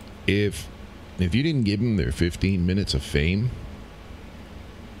know what? If you didn't give them their 15 minutes of fame,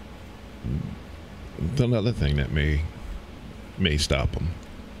 it's another thing that may stop them.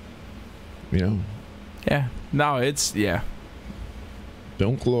 You know? Yeah. No, it's, yeah.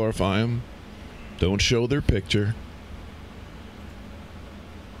 Don't glorify them. Don't show their picture.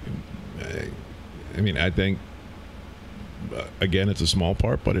 I mean, I think, again, it's a small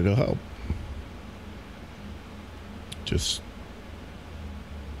part, but it'll help. Just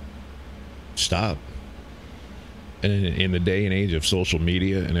stop. And in the day and age of social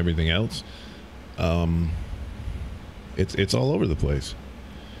media and everything else, it's all over the place.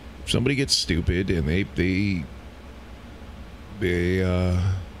 If somebody gets stupid and they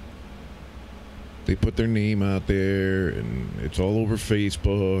put their name out there and it's all over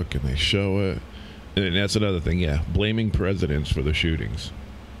Facebook and they show it. And that's another thing, yeah, blaming presidents for the shootings.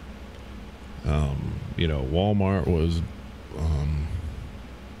 You know, Walmart was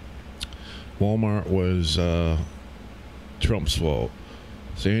Trump's fault.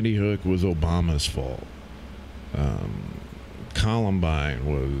 Sandy Hook was Obama's fault. Columbine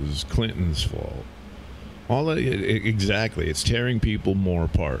was Clinton's fault. All that, exactly. It's tearing people more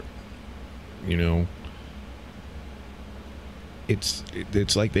apart. You know,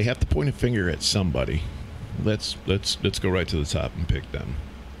 it's like they have to point a finger at somebody. Let's go right to the top and pick them.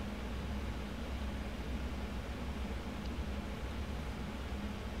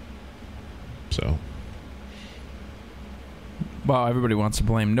 So, well, everybody wants to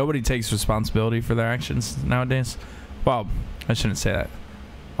blame. Nobody takes responsibility for their actions nowadays. Well, I shouldn't say that.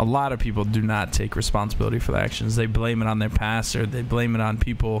 A lot of people do not take responsibility for their actions. They blame it on their past, or they blame it on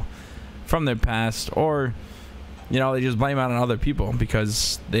people from their past, or, you know, they just blame it on other people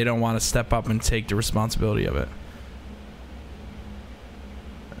because they don't want to step up and take the responsibility of it.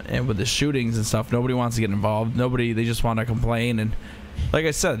 And with the shootings and stuff, nobody wants to get involved. They just want to complain. And like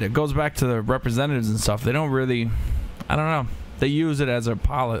I said, it goes back to the representatives and stuff. They don't really, I don't know. They use it as a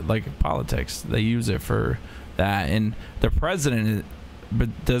politics. They use it for that. And the president,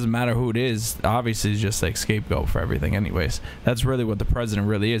 but doesn't matter who it is, obviously is just like scapegoat for everything anyways. That's really what the president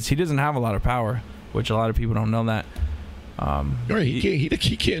really is. He doesn't have a lot of power, which a lot of people don't know that. Right, he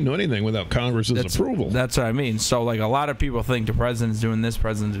can't do anything without Congress's approval. That's what I mean. So like a lot of people think the president's doing this,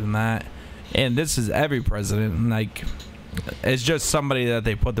 president's doing that, and this is every president. Like, it's just somebody that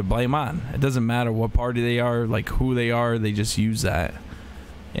they put the blame on. It doesn't matter what party they are, like who they are, they just use that.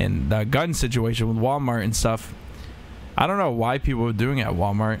 And the gun situation with Walmart and stuff, I don't know why people were doing it at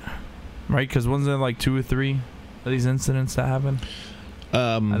Walmart, right? Because wasn't there like 2 or 3 of these incidents that happened?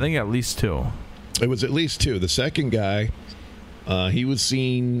 I think at least 2. It was at least 2. The second guy, he was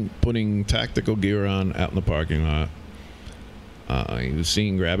seen putting tactical gear on out in the parking lot. He was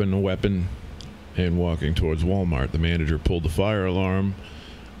seen grabbing a weapon and walking towards Walmart. The manager pulled the fire alarm,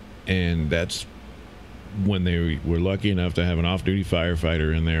 and that's when they were lucky enough to have an off-duty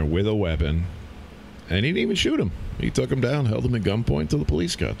firefighter in there with a weapon, and he didn't even shoot him. He took him down, held him at gunpoint till the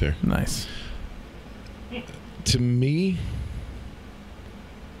police got there. Nice. To me,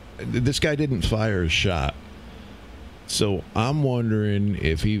 this guy didn't fire a shot. So I'm wondering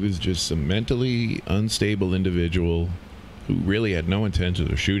if he was just a mentally unstable individual who really had no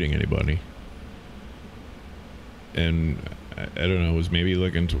intention of shooting anybody. And I don't know, was maybe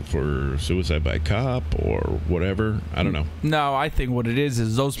looking for suicide by cop or whatever. I don't know. No, I think what it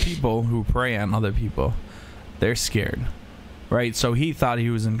is those people who prey on other people, they're scared, right? So he thought he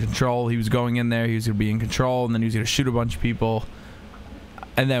was in control. He was going in there, he was going to be in control, and then he was going to shoot a bunch of people.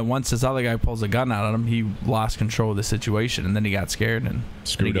 And then once this other guy pulls a gun out at him, he lost control of the situation, and then he got scared and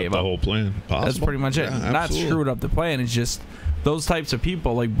screwed up the whole plan. Possible. That's pretty much it. Yeah, not screwed up the plan. It's just those types of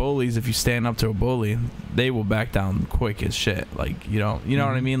people, like bullies. If you stand up to a bully, they will back down quick as shit. Like you know what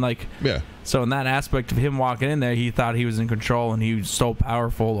I mean? Like, yeah. So in that aspect of him walking in there, he thought he was in control and he was so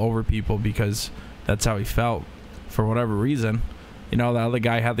powerful over people because that's how he felt for whatever reason. You know, the other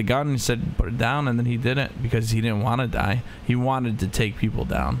guy had the gun and he said put it down, and then he didn't because he didn't want to die. He wanted to take people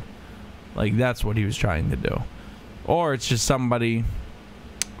down. Like, that's what he was trying to do. Or it's just somebody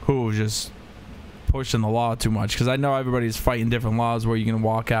who was just pushing the law too much, because I know everybody's fighting different laws where you can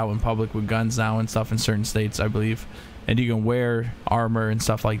walk out in public with guns now and stuff in certain states, I believe, and you can wear armor and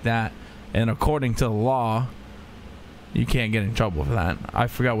stuff like that, and according to the law you can't get in trouble for that. I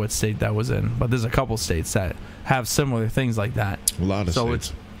forgot what state that was in, but there's a couple states that have similar things like that. A lot of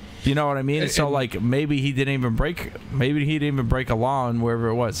states. It's, you know what I mean? So like maybe he didn't even break a law in wherever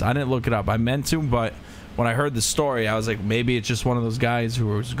it was. I didn't look it up. I meant to, but when I heard the story, I was like, maybe it's just one of those guys who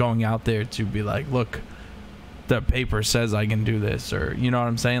was going out there to be like, look, the paper says I can do this, or you know what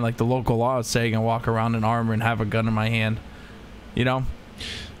I'm saying? Like the local law is saying I can walk around in armor and have a gun in my hand. You know?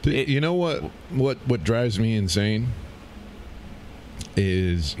 You know what drives me insane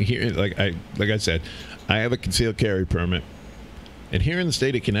is here. Like I said, I have a concealed carry permit, and here in the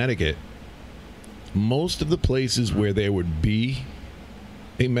state of Connecticut, most of the places where there would be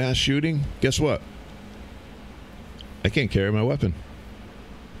a mass shooting, guess what? I can't carry my weapon.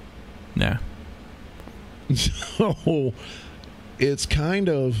 Yeah. So it's kind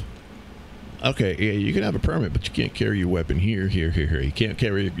of okay. Yeah, you can have a permit, but you can't carry your weapon here. You can't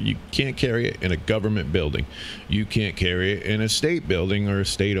carry it in a government building. You can't carry it in a state building or a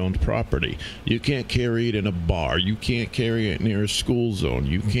state-owned property. You can't carry it in a bar. You can't carry it near a school zone.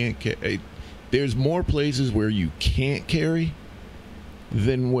 You can't. There's more places where you can't carry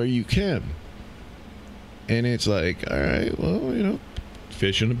than where you can. And it's like, all right, well, you know,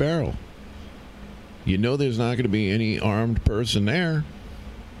 fish in a barrel. You know there's not going to be any armed person there.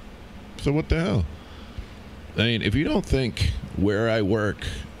 So what the hell? I mean, if you don't think where I work,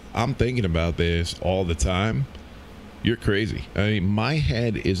 I'm thinking about this all the time, you're crazy. I mean, my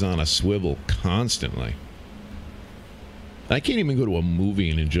head is on a swivel constantly. I can't even go to a movie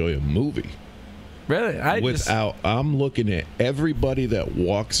and enjoy a movie. Really? I'm looking at everybody that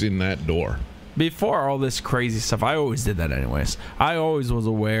walks in that door. Before all this crazy stuff, I always did that anyways. I always was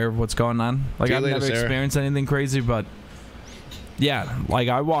aware of what's going on. Like, I've never experienced anything crazy, but yeah, like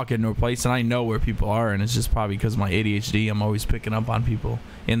I walk into a place and I know where people are, and it's just probably because of my ADHD. I'm always picking up on people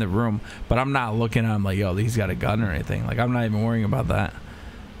in the room, but I'm not looking at them like, yo, he's got a gun or anything. Like, I'm not even worrying about that.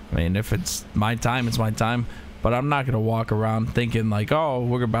 I mean, if it's my time, it's my time. But I'm not going to walk around thinking like, oh,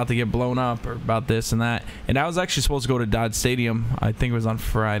 we're about to get blown up or about this and that. And I was actually supposed to go to Dodge Stadium. I think it was on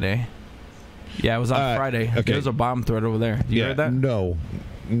Friday. Yeah, it was on Friday. Okay. There was a bomb threat over there. You heard that? No,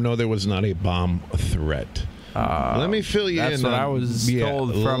 there was not a bomb threat. Let me fill you in. That's what I was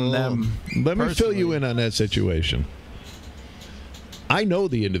told from them. Let me fill you in on that situation. I know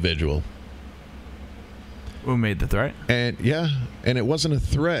the individual who made the threat. And it wasn't a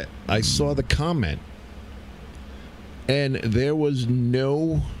threat. I saw the comment. And there was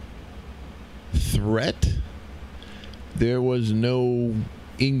no threat. There was no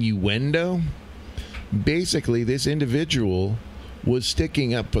innuendo. Basically, this individual was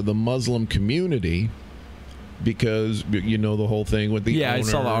sticking up for the Muslim community because, you know, the whole thing with the owner. I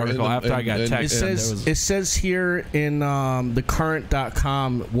saw the article after I got texted. It says here in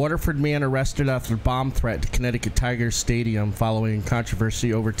thecurrent.com, Waterford man arrested after bomb threat to Connecticut Tigers Stadium following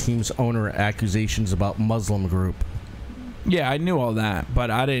controversy over team's owner accusations about Muslim group. Yeah, I knew all that, but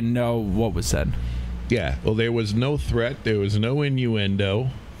I didn't know what was said. Yeah, well, there was no threat. There was no innuendo.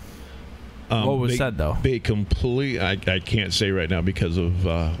 What was said, though? I can't say right now because of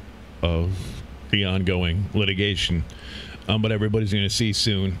the ongoing litigation, but everybody's going to see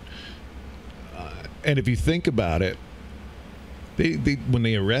soon. And if you think about it, they when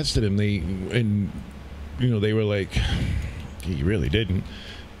they arrested him, they were like, he really didn't.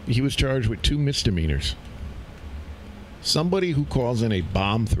 He was charged with 2 misdemeanors. Somebody who calls in a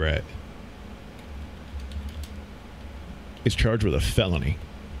bomb threat is charged with a felony.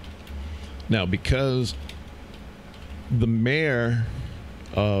 Now, because the mayor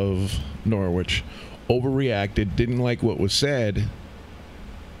of Norwich overreacted, didn't like what was said,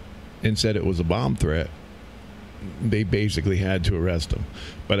 and said it was a bomb threat, they basically had to arrest him.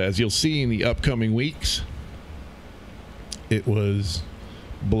 But as you'll see in the upcoming weeks, it was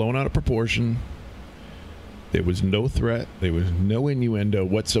blown out of proportion. There was no threat. There was no innuendo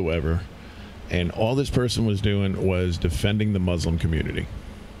whatsoever. And all this person was doing was defending the Muslim community.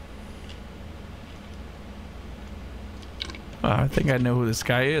 I think I know who this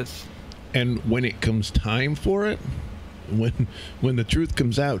guy is. And when it comes time for it, when the truth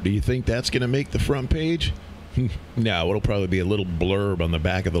comes out, do you think that's going to make the front page? No, it'll probably be a little blurb on the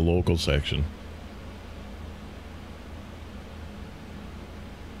back of the local section.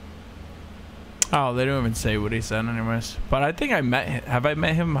 Oh, they don't even say what he said anyways. But I think I met him. Have I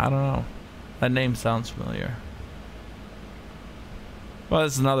met him? I don't know. That name sounds familiar. Well,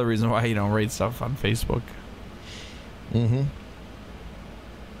 that's another reason why you don't rate stuff on Facebook. Mm-hmm.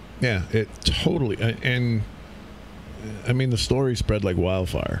 Yeah, it totally. And I mean, the story spread like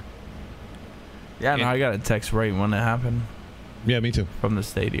wildfire. Yeah, no, I got a text right when it happened. Yeah, me too. From the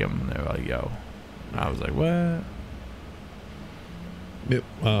stadium. They were like, yo. And I was like, what? Yep.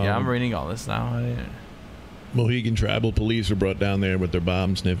 Yeah, I'm reading all this now. Mohegan Tribal Police were brought down there with their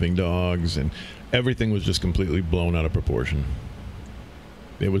bomb-sniffing dogs, and everything was just completely blown out of proportion.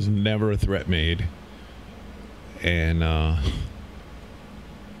 There was never a threat made. And,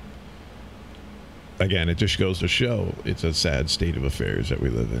 again, it just goes to show it's a sad state of affairs that we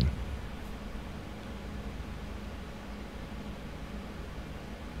live in.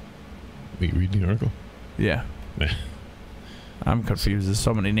 Are you reading the article? Yeah. I'm confused. There's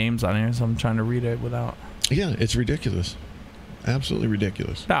so many names on here, so I'm trying to read it without... Yeah, it's ridiculous. Absolutely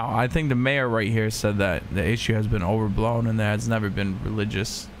ridiculous. No, I think the mayor right here said that the issue has been overblown and there has never been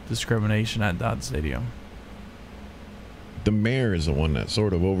religious discrimination at that stadium. The mayor is the one that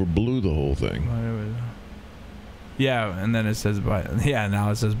sort of overblew the whole thing. Yeah, and then it says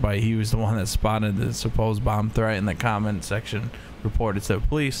now it says he was the one that spotted the supposed bomb threat in the comment section, reported to the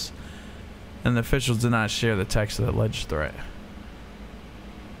police, and the officials did not share the text of the alleged threat.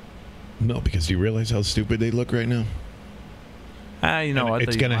 No, because do you realize how stupid they look right now? You know what?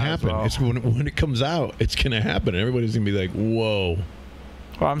 It's going to happen. Well. It's when it comes out, it's going to happen. Everybody's going to be like, whoa.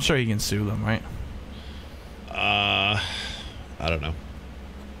 Well, I'm sure he can sue them, right? I don't know.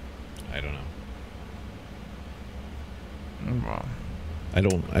 Well, I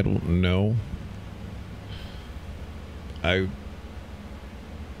don't know. I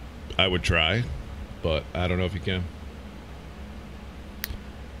would try, but I don't know if you can.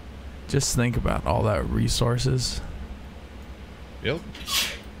 just think about all that resources. Yep.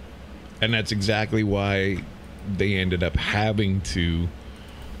 And that's exactly why they ended up having to,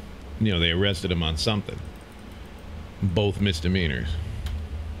 they arrested him on something. Both misdemeanors.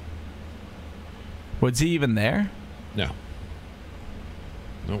 Was he even there? No.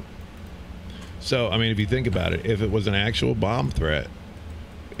 Nope. So, I mean, if you think about it, if it was an actual bomb threat,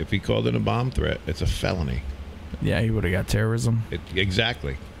 if he called it a bomb threat, it's a felony. Yeah, he would have got terrorism.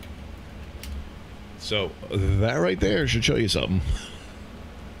 Exactly. So, that right there should show you something.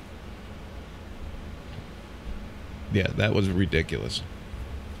 Yeah, that was ridiculous.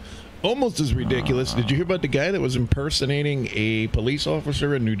 Almost as ridiculous. Did you hear about the guy that was impersonating a police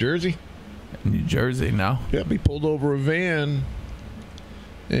officer in New Jersey? New Jersey, no. Yeah, he pulled over a van,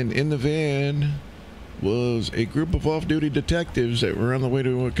 and in the van was a group of off-duty detectives that were on the way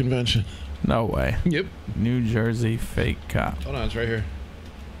to a convention. No way. Yep. New Jersey fake cop. Hold on, it's right here.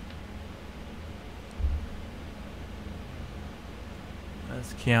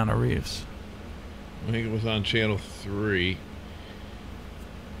 That's Keanu Reeves. I think it was on Channel 3.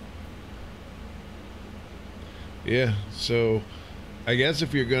 Yeah, so I guess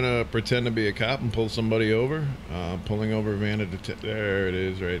if you're going to pretend to be a cop and pull somebody over, pulling over a van to detect... There it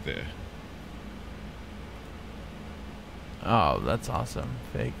is right there. Oh, that's awesome.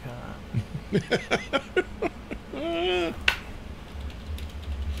 Fake cop.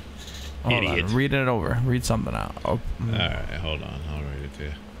 Hold Idiot. on. Read it over. Read something out. Oh. All right, hold on. I'll read it to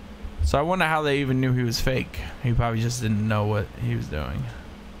you. So I wonder how they even knew he was fake. He probably just didn't know what he was doing.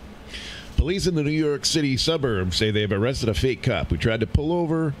 Police in the New York City suburbs say they have arrested a fake cop who tried to pull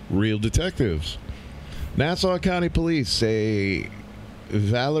over real detectives. Nassau County Police say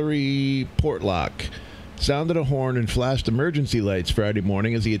Valerie Portlock sounded a horn and flashed emergency lights Friday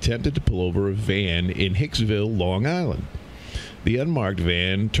morning as he attempted to pull over a van in Hicksville, Long Island. The unmarked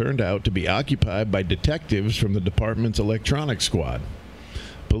van turned out to be occupied by detectives from the department's electronics squad.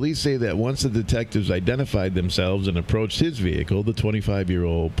 Police say that once the detectives identified themselves and approached his vehicle, the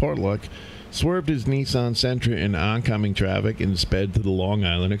 25-year-old Portlock swerved his Nissan Sentra in oncoming traffic and sped to the Long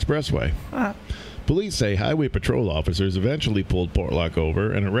Island Expressway. Police say highway patrol officers eventually pulled Portlock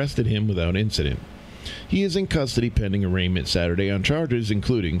over and arrested him without incident. He is in custody pending arraignment Saturday on charges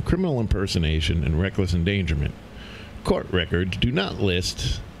including criminal impersonation and reckless endangerment. Court records do not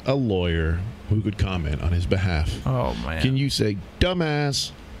list a lawyer who could comment on his behalf. Oh, man. Can you say,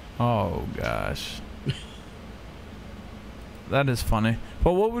 dumbass? Oh, gosh. That is funny.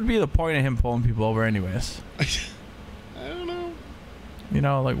 But what would be the point of him pulling people over anyways? I don't know.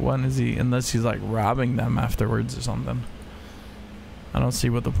 Like when is he, unless he's like robbing them afterwards or something. I don't see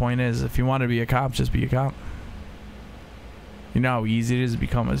what the point is. If you want to be a cop, just be a cop. You know how easy it is to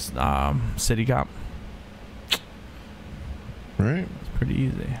become a city cop? Right. It's pretty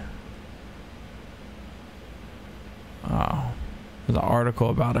easy. Oh, there's an article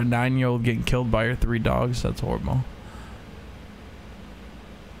about a 9-year-old getting killed by her 3 dogs. That's horrible.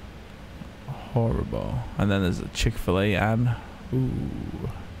 Horrible. And then there's a Chick-fil-A ad. Ooh.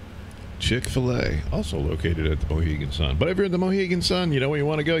 Chick-fil-A, also located at the Mohegan Sun. But if you're at the Mohegan Sun, you know where you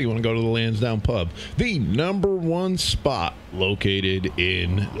want to go? You want to go to the Lansdowne Pub, the #1 spot located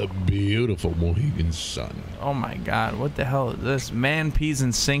in the beautiful Mohegan Sun. Oh my God, what the hell is this? Man pees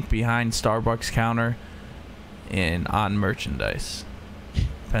in sink behind Starbucks counter on merchandise.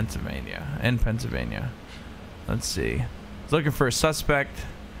 Pennsylvania. Let's see. He's looking for a suspect.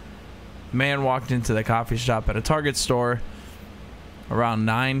 Man walked into the coffee shop at a Target store around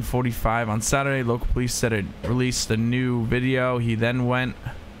 9:45 on Saturday. Local police said it released a new video. In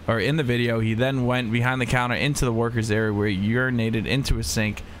the video, he then went behind the counter into the workers area where he urinated into a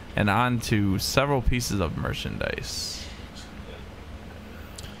sink and onto several pieces of merchandise.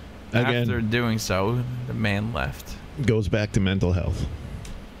 Again, After doing so, the man left. goes back to mental health.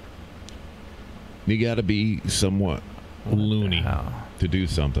 You got to be somewhat loony to do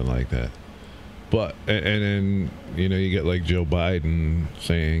something like that. But, and then, you know, you get like Joe Biden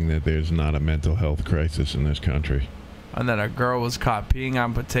saying that there's not a mental health crisis in this country. And then a girl was caught peeing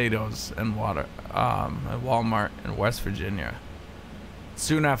on potatoes and water at Walmart in West Virginia.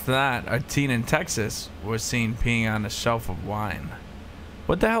 Soon after that, a teen in Texas was seen peeing on a shelf of wine.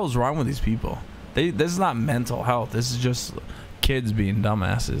 What the hell is wrong with these people? This is not mental health. This is just kids being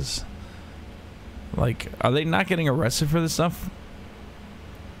dumbasses. Like, are they not getting arrested for this stuff?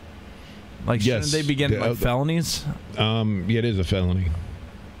 Like, yes, shouldn't they be getting like felonies? Yeah, it is a felony.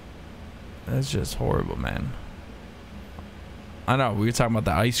 That's just horrible, man. I know, we were talking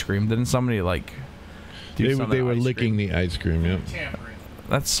about the ice cream. Didn't somebody like do something? They were licking the ice cream, yep.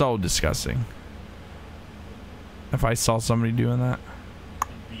 That's so disgusting. If I saw somebody doing that,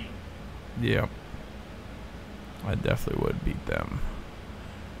 yeah, I definitely would beat them.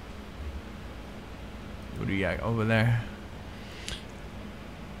 What do you got over there?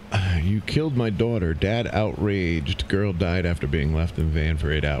 You killed my daughter. Dad outraged. Girl died after being left in van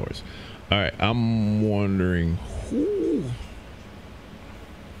for 8 hours. All right, I'm wondering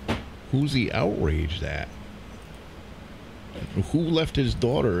who's he outraged at? Who left his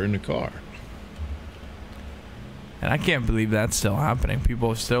daughter in the car? And I can't believe that's still happening.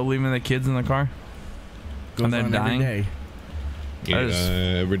 People are still leaving their kids in the car. And then dying. Every day. Yeah,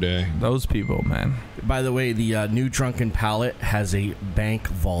 every day. Those people, man. By the way, the new Drunken Pallet has a bank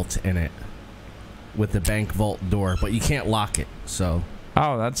vault in it with the bank vault door, but you can't lock it. So.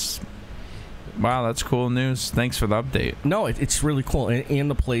 Oh, wow, that's cool news. Thanks for the update. No, it's really cool, and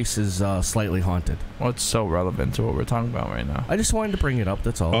the place is slightly haunted. Well, it's so relevant to what we're talking about right now. I just wanted to bring it up.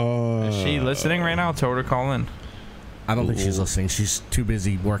 That's all. Is she listening right now? Told her to call in. I don't think she's listening. She's too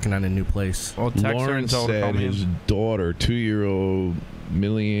busy working on a new place. Well, text her and Lawrence tell her to call said me in. his daughter, 2-year-old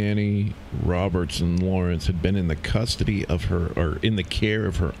Millianne Robertson Lawrence, had been in the custody of her, or in the care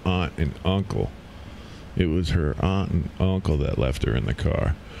of her aunt and uncle. It was her aunt and uncle that left her in the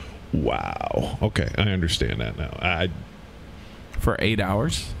car. Wow. Okay, I understand that now. For 8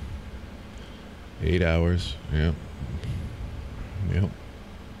 hours? 8 hours. Yep. Yep.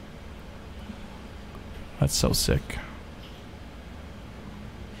 That's so sick.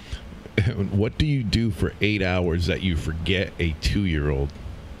 What do you do for 8 hours that you forget a 2-year-old?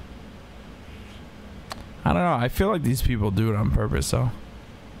 I don't know. I feel like these people do it on purpose, though.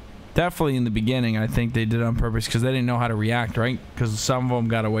 Definitely in the beginning, I think they did it on purpose because they didn't know how to react, right? Because some of them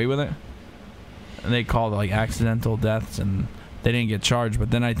got away with it. And they called it like accidental deaths, and they didn't get charged.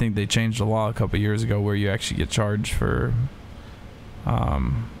 But then I think they changed the law a couple years ago where you actually get charged for...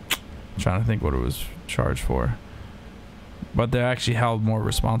 trying to think what it was charged for. But they're actually held more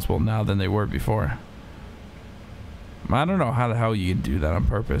responsible now than they were before. I don't know how the hell you can do that on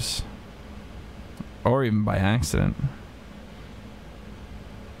purpose. Or even by accident.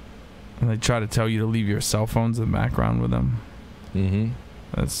 And they try to tell you to leave your cell phones in the background with them. Mm-hmm.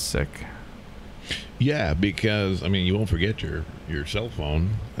 That's sick. Yeah, because, I mean, you won't forget your cell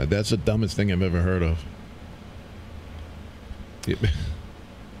phone. That's the dumbest thing I've ever heard of.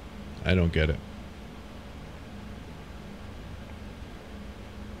 I don't get it.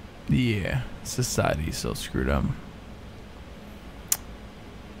 Yeah, society's so screwed up.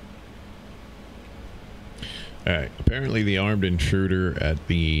 All right. Apparently, the armed intruder at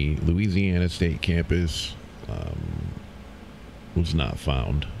the Louisiana State campus was not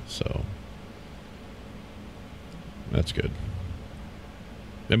found. So that's good.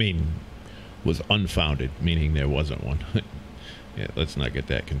 I mean, was unfounded, meaning there wasn't one. Yeah, let's not get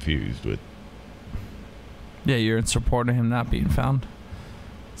that confused with. Yeah, you're in support of him not being found.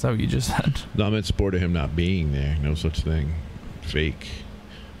 Is that what you just said? No, I'm in support of him not being there. No such thing. Fake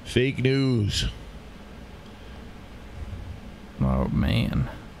news. Oh, man.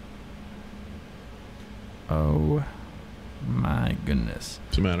 Oh, my goodness.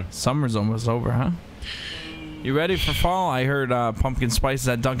 What's the matter? Summer's almost over, huh? You ready for fall? I heard pumpkin spices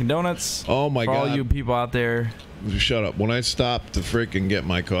at Dunkin' Donuts. Oh, my For God. all you people out there. Shut up. When I stopped to frickin' get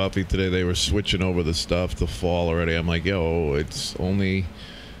my coffee today, they were switching over the stuff to fall already. I'm like, yo, it's only...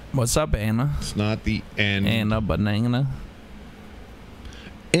 What's up, Anna? It's not the end. Anna Banana.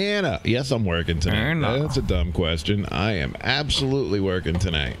 Anna. Yes, I'm working tonight. Anna. That's a dumb question. I am absolutely working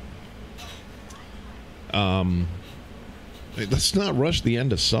tonight. Let's not rush the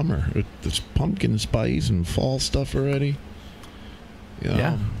end of summer. There's pumpkin spice and fall stuff already. You know,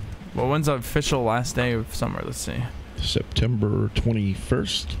 Yeah. Well, when's the official last day of summer? Let's see. September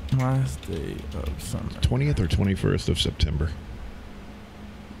 21st. Last day of summer. 20th or 21st of September.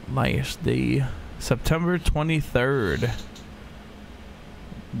 Last day. September 23rd.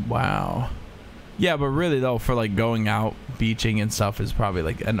 Wow. Yeah, but really, though, for like going out, beaching and stuff is probably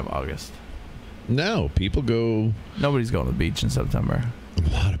like end of August. No, people go... Nobody's going to the beach in September. A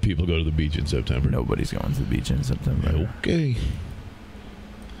lot of people go to the beach in September. Nobody's going to the beach in September. Okay.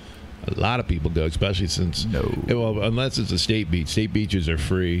 A lot of people go, especially since... No. Well, unless it's a state beach. State beaches are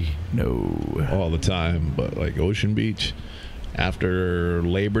free No. all the time. But like Ocean Beach, after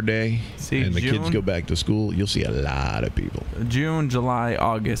Labor Day, See, and the kids June- go back to school, you'll see a lot of people. June, July,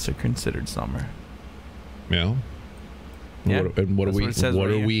 August are considered summer. You know? Yeah. What That's what it says what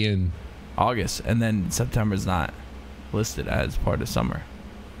right are here. we in? August, and then September's not listed as part of summer.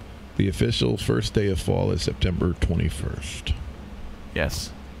 The official first day of fall is September 21st.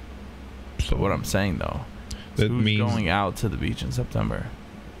 Yes. So what I'm saying though, That who's means- going out to the beach in September?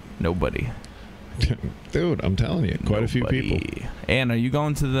 Nobody. Dude, I'm telling you, quite a few people. Nobody. Ann, are you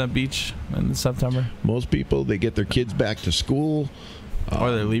going to the beach in September? Most people, they get their kids back to school.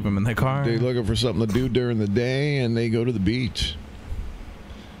 Or they leave them in the car? They're looking for something to do during the day, and they go to the beach.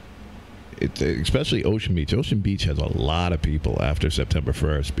 Especially Ocean Beach. Ocean Beach has a lot of people after September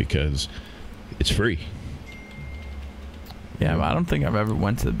 1st because it's free. Yeah, but I don't think I've ever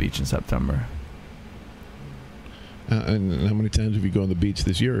went to the beach in September. And how many times have you gone to the beach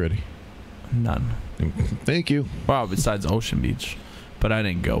this year already? None. Thank you. Well, besides Ocean Beach. But I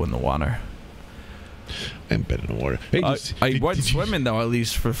didn't go in the water. I haven't been in the water. Hey, I went swimming, though, at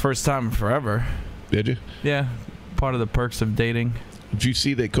least for the first time in forever. Did you? Yeah. Part of the perks of dating. Did you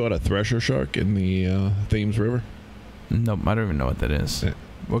see they caught a thresher shark in the Thames River? Nope, I don't even know what that is. Yeah.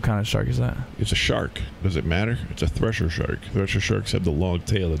 What kind of shark is that? It's a shark. Does it matter? It's a thresher shark. Thresher sharks have the long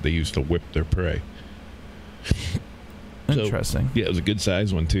tail that they use to whip their prey. So, Interesting. yeah, it was a good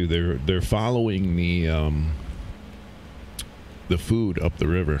sized one too. They're following the food up the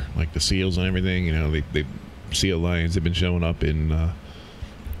river, like the seals and everything. You know, they seal lions have been showing up in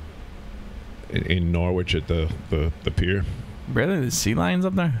Norwich at the pier. Really? There's sea lions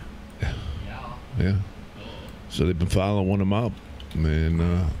up there? Yeah. So they've been following them up,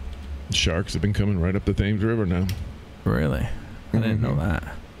 and sharks have been coming right up the Thames River now. Really? I didn't know that.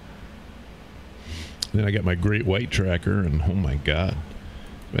 Then I got my great white tracker, and oh my god,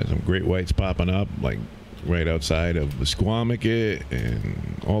 there's some great whites popping up, like right outside of the Squamicut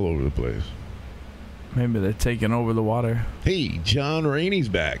and all over the place. Maybe they're taking over the water. Hey, John Rainey's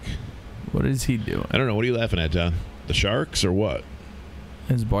back. What is he doing? I don't know. What are you laughing at, John? The sharks or what?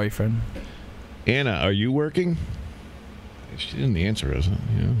 His boyfriend. Anna, are you working? She didn't answer us.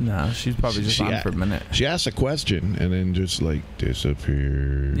 Yeah. Nah, she's probably just on for a minute. She asked a question and then just like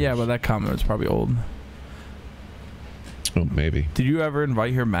disappeared. Yeah, but that comment was probably old. Oh, maybe. Did you ever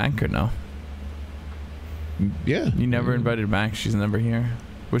invite her back or no? Yeah. You never invited her back? She's never here?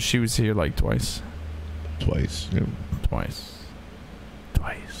 Well, she was here like twice. Twice. Yeah. Twice.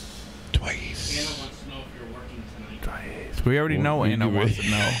 Twice. Twice. Anna wants to know if you're working tonight. Twice. We already know Anna wants to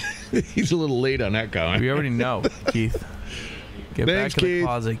know. He's a little late on that comment. We already know, Keith. Get Thanks, back in Keith. the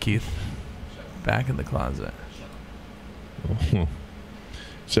closet, Keith. Back in the closet.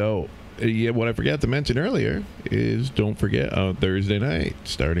 So, yeah, what I forgot to mention earlier is don't forget on Thursday night,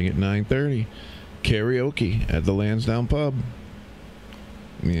 starting at 9:30, karaoke at the Lansdowne Pub.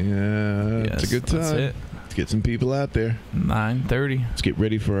 Yeah, it's a good time. That's it. Let's get some people out there. 9:30. Let's get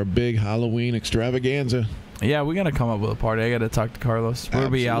ready for our big Halloween extravaganza. Yeah, we gotta come up with a party. I gotta talk to Carlos. We'll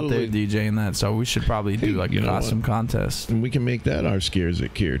be out there DJing that, so we should probably do like a you know costume what? contest. And we can make that our Scares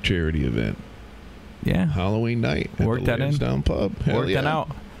at Care charity event. Yeah, Halloween night at Work the that in. Lansdowne Pub. Hell work yeah. that out.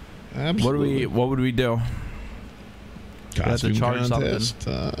 Absolutely. What would we do? Costume charge contest.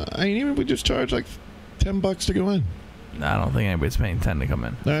 I mean, even if we just charge like $10 to go in. I don't think anybody's paying 10 to come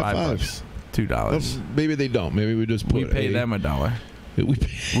in. All right, $5, $2. Maybe they don't. Maybe we just put We pay them $1.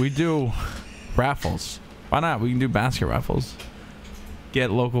 We do raffles. Why not? We can do basket raffles.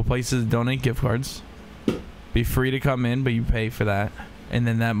 Get local places to donate gift cards. Be free to come in, but you pay for that. And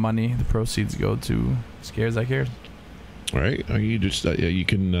then that money, the proceeds go to Scares That Cares. All right. Or you just you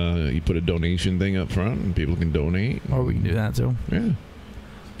can you put a donation thing up front and people can donate. Or we can do that too. Yeah.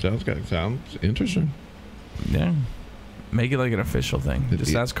 Sounds interesting. Yeah. Make it like an official thing.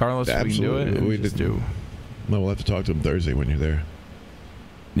 Just ask Carlos if we can do it. And we just do. No, we'll have to talk to him Thursday when you're there.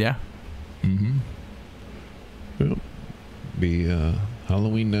 Yeah. Mm-hmm. Well, be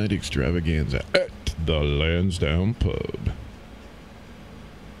Halloween night extravaganza at the Lansdowne Pub.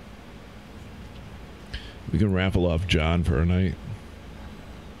 We can raffle off John for a night.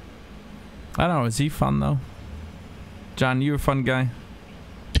 I don't know. Is he fun though? John, you a fun guy?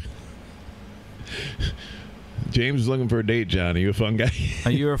 James is looking for a date, John. Are you a fun guy?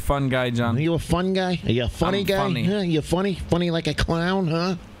 Are you a fun guy, John? Are you a fun guy? Are you a funny guy? Funny. Huh? You funny? Funny like a clown,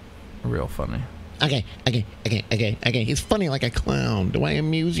 huh? Real funny. Okay. He's funny like a clown. Do I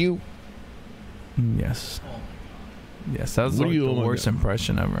amuse you? Yes. Yes, that was What like are you, the oh my worst God.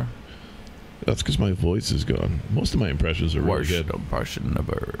 impression ever. That's because my voice is gone. Most of my impressions are really Worst good. impression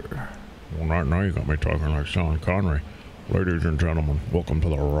ever. Well, not now you got me talking like Sean Connery. Ladies and gentlemen, welcome to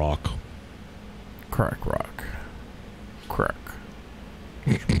The Rock. Crack rock. Crack.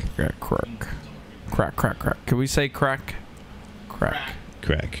 Crack crack. Crack crack crack. Can we say crack? Crack.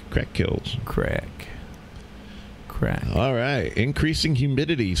 Crack kills. Crack. Crack. All right. Increasing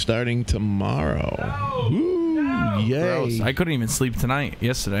humidity starting tomorrow. Ooh, yay. Gross. I couldn't even sleep tonight.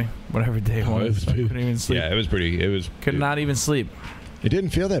 Yesterday. Whatever day it was. I couldn't even sleep. Yeah, it was pretty. Could not even sleep. It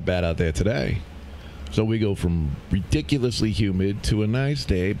didn't feel that bad out there today. So we go from ridiculously humid to a nice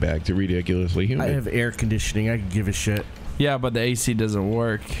day back to ridiculously humid. I have air conditioning. I can give a shit. Yeah, but the AC doesn't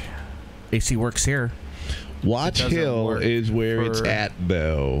work. AC works here. Watch It doesn't Hill work is where it's for- at,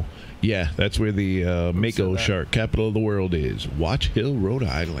 though. Yeah, that's where the Mako that? Shark capital of the world is. Watch Hill, Rhode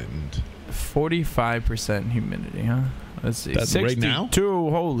Island. 45% humidity, huh? Let's see. That's right now? 62.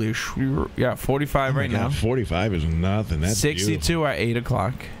 Holy sh! Yeah, 45 Oh my right God, now. 45 is nothing. That's 62 beautiful. at 8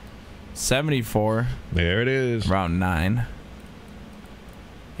 o'clock. 74 There it is. around 9.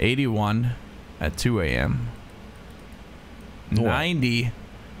 81 at 2 a.m. Oh, wow. 90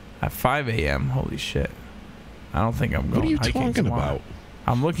 at 5 a.m. Holy shit! I don't think I'm going. What are you hiking talking tomorrow. about?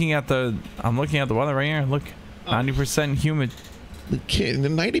 I'm looking at the weather right here. Look, 90% humid. The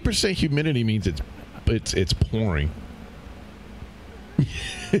 90% humidity means it's pouring.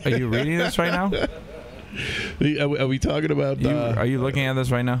 Are you reading this right now? Are we talking about? Are you looking at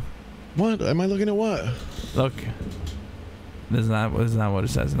this right now? What? Am I looking at what? Look, this is not what it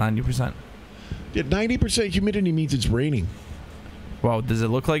says. 90%. Yeah, 90% humidity means it's raining. Well, does it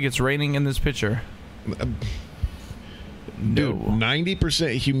look like it's raining in this picture? Dude,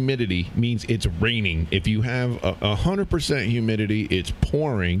 90% humidity means it's raining. If you have 100% humidity, it's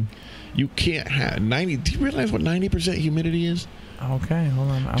pouring. You can't have 90. Do you realize what 90% humidity is? Okay, hold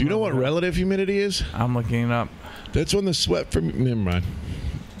on. Do you know what relative humidity is? I'm looking it up. That's when the sweat from... Never mind.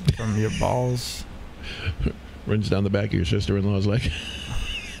 From your balls. Runs down the back of your sister-in-law's leg.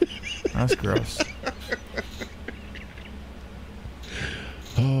 That's gross.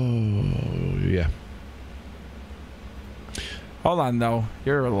 Oh, yeah. Hold on, though.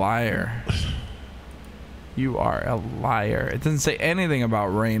 You're a liar. You are a liar. It doesn't say anything about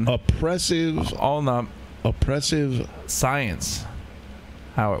rain. Oppressive Science.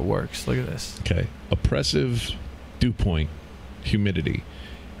 How it works. Look at this. Okay. Oppressive dew point humidity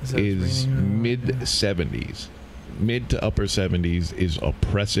It says is raining. mid 70s. Mid to upper 70s is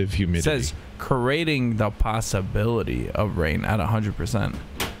oppressive It humidity. says creating the possibility of rain at 100%.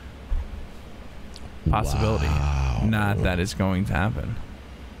 Possibility. Wow. Not that it's going to happen.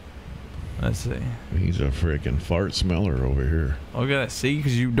 Let's see. He's a freaking fart smeller over here. Look at that. See?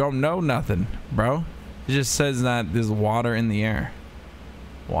 Because you don't know nothing, bro. It just says that there's water in the air.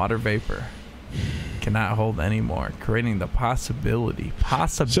 Water vapor. Cannot hold anymore. Creating the possibility.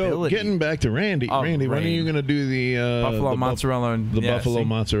 So getting back to Randy. Of Randy, when are rain. you going to do the buffalo mozzarella. the buffalo see?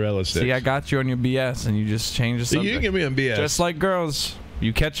 mozzarella sticks? See, I got you on your BS and you just changed the So subject. you give me a BS. Just like girls.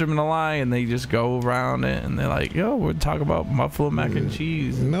 You catch them in a lie and they just go around it and they're like, yo, we're talking about buffalo mac and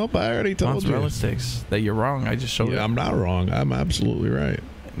cheese. Nope, I already told Mozzarella you. sticks. That you're wrong. I just showed you. Yeah, I'm not wrong. I'm absolutely right.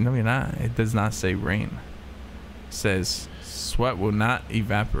 No, you're not. It does not say rain. It says sweat will not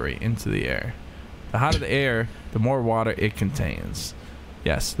evaporate into the air. The hotter the air, the more water it contains.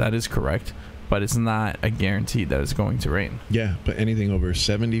 Yes, that is correct. but it's not a guarantee that it's going to rain. Yeah, but anything over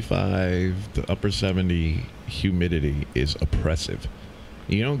 75 to upper 70 humidity is oppressive.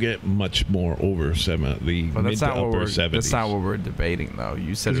 You don't get much more over 70, But mid to upper 70s. that's not what we're debating, though.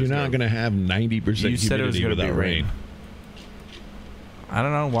 You said Because you're not going to have 90% you said it was humidity going to be without rain. I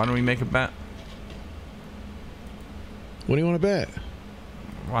don't know. Why don't we make a bet? What do you want to bet?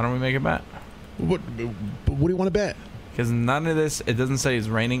 Why don't we make a bet? What do you want to bet? Because none of this, it doesn't say it's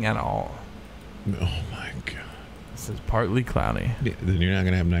raining at all. Oh, my God. This is partly cloudy. Yeah, then you're not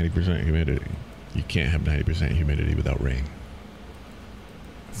going to have 90% humidity. You can't have 90% humidity without rain.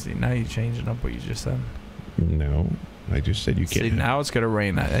 See, now you're changing up what you just said. No, I just said you can't. See, now it's going to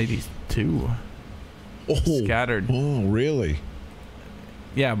rain at 82. Scattered. Oh, really?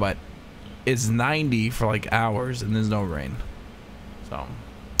 Yeah, but it's 90 for like hours and there's no rain. So,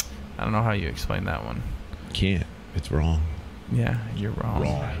 I don't know how you explain that one. Can't. It's wrong. Yeah, you're wrong.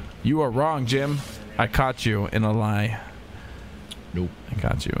 You are wrong, Jim. I caught you in a lie. Nope. I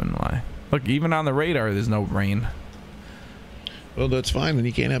caught you in a lie. Look, even on the radar, there's no rain. Well, that's fine. Then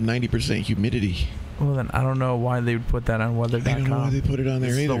you can't have 90% humidity. Well, then I don't know why they would put that on weather.com. I don't know why they put it on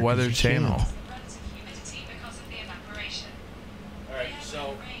there It's either. the Weather 'cause you Channel. can't. Alright,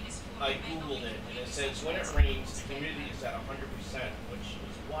 so I googled it, and it says when it rains, the humidity is at 100%, which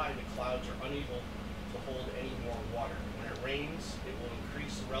is why the clouds are unable to hold any more water. When it rains, it will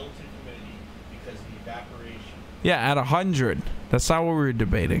increase the relative humidity because of the evaporation. Yeah, at 100. That's not what we were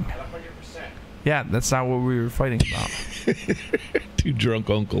debating. At 100%. Yeah, that's not what we were fighting about. Two drunk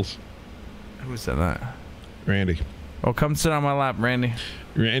uncles. Who said that? Randy. Oh, come sit on my lap, Randy.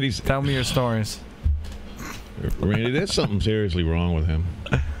 Randy's. Tell me your stories. Randy, there's something seriously wrong with him.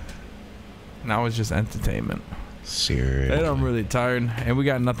 Now it's just entertainment. Seriously. And I'm really tired, and we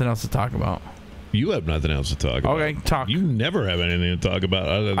got nothing else to talk about. You have nothing else to talk about. Okay, talk. You never have anything to talk about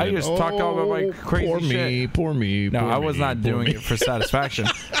other than I just talked all about my crazy poor me, shit. poor me. No, poor I was me, not poor doing me. it for satisfaction.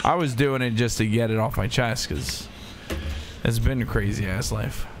 I was doing it just to get it off my chest because it's been a crazy ass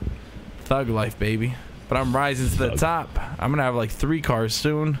life. Thug life, baby. But I'm rising to the Thug. top. I'm going to have like 3 cars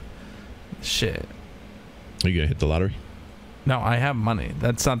soon. Shit. Are you going to hit the lottery? No, I have money.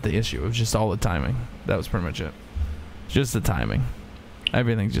 That's not the issue. It was just all the timing. That was pretty much it. Just the timing.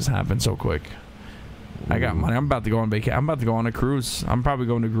 Everything just happened so quick. I got money. I'm about to go on vacation. I'm about to go on a cruise. I'm probably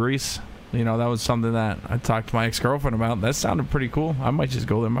going to Greece. You know, that was something that I talked to my ex-girlfriend about. That sounded pretty cool. I might just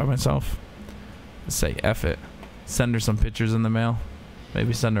go there by myself. Say F it. Send her some pictures in the mail.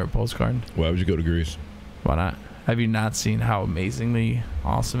 Maybe send her a postcard. Why would you go to Greece? Why not? Have you not seen how amazingly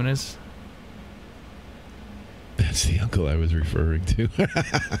awesome it is? That's the uncle I was referring to.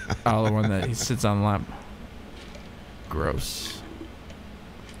 Oh, the one that he sits on the lap. Gross.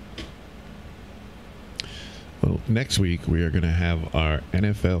 Well, next week we are going to have our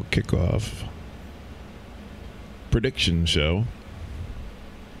NFL kickoff prediction show.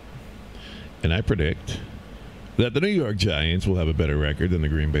 And I predict that the New York Giants will have a better record than the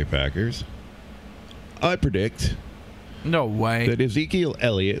Green Bay Packers. I predict No way. that Ezekiel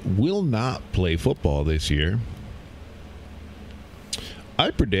Elliott will not play football this year.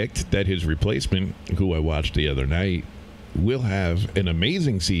 I predict that his replacement, who I watched the other night, will have an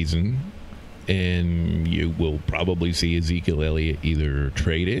amazing season, and you will probably see Ezekiel Elliott either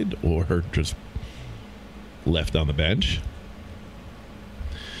traded or just left on the bench.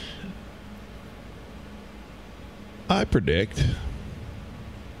 I predict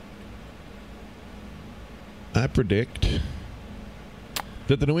that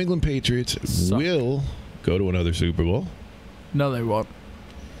the New England Patriots will go to another Super Bowl. No, they won't.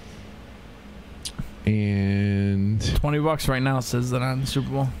 And $20 right now says that on the Super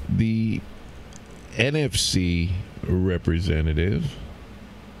Bowl. the NFC representative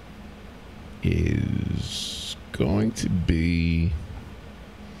is going to be...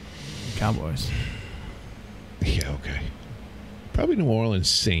 Cowboys. Yeah, okay. Probably New Orleans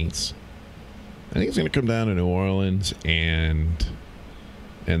Saints. I think it's going to come down to New Orleans and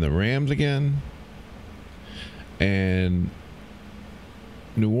the Rams again. And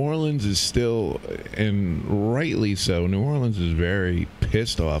New Orleans is still, and rightly so, New Orleans is very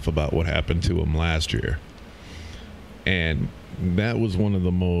pissed off about what happened to them last year. And that was one of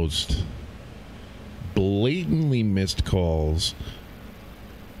the most blatantly missed calls.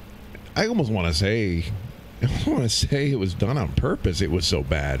 I almost want to say it was done on purpose. It was so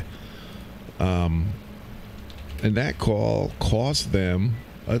bad. And that call cost them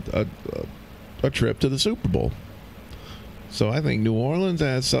a trip to the Super Bowl. So I think New Orleans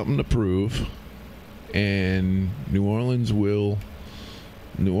has something to prove, and New Orleans will,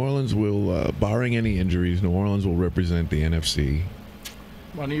 barring any injuries, New Orleans will represent the NFC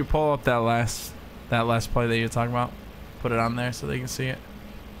Why don't you pull up that last play that you're talking about? Put it on there so they can see it.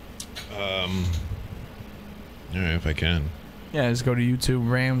 All right, if I can. Yeah, just go to YouTube.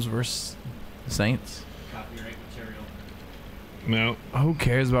 Rams versus Saints. Copyright material. No. Who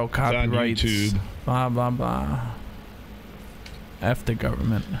cares about It's on copyrights? YouTube. Blah blah blah. F the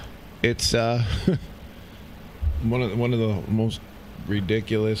government. It's one of the most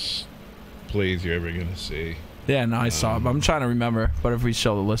ridiculous plays you're ever gonna see. Yeah, no, I saw it, but I'm trying to remember. But if we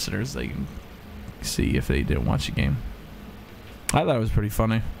show the listeners, they can see if they didn't watch the game. I thought it was pretty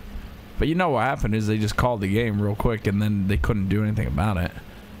funny. But you know what happened is they just called the game real quick, and then they couldn't do anything about it.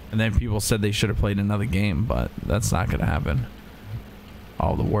 And then people said they should have played another game, but that's not going to happen.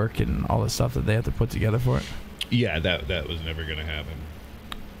 All the work and all the stuff that they have to put together for it. Yeah, that was never gonna happen.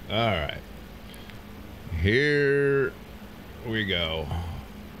 All right. Here we go.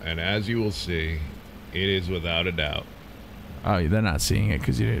 And as you will see, it is without a doubt. Oh, they're not seeing it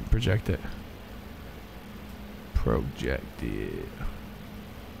because you didn't project it. Project it.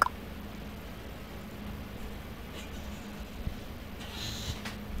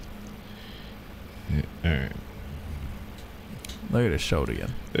 All right. Look at it, show it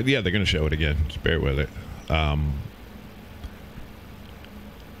again. Yeah, they're going to show it again. Just bear with it.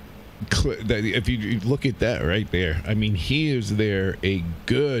 If you look at that right there, I mean, he is there a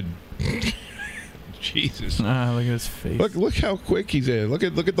good... Jesus. Look at his face. Look how quick he's in. Look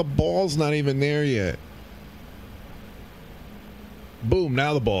at the ball's not even there yet. Boom,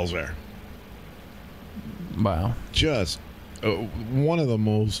 now the ball's there. Wow. Just one of the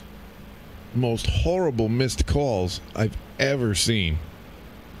most horrible missed calls I've ever seen.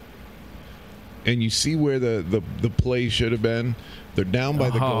 And you see where the play should have been. They're down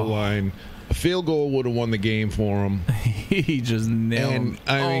by the goal line. A field goal would have won the game for him. He just nailed him.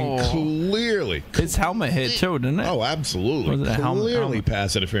 And I mean, clearly. His helmet hit too, didn't it? Oh, absolutely. Was it a Clearly helmet?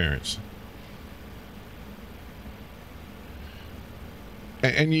 pass interference.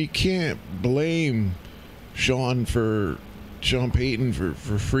 And you can't blame Sean Payton for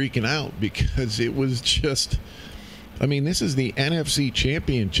freaking out, because it was just, I mean, this is the NFC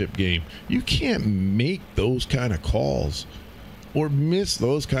Championship game. You can't make those kind of calls or miss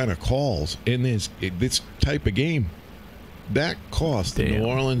those kind of calls in this type of game. That cost the New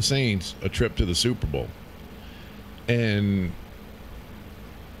Orleans Saints a trip to the Super Bowl. And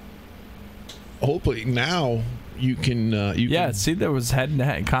hopefully now you can see, there was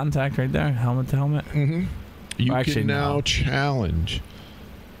head-to-head contact right there, helmet to helmet. Mm-hmm. You Actually, can now no. challenge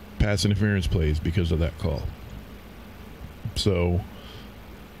pass interference plays because of that call. So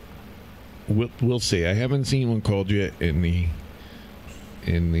we'll see. I haven't seen one called yet in the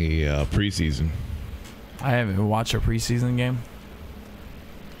preseason. I haven't watched a preseason game.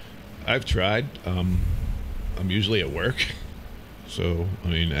 I've tried. I'm usually at work, so I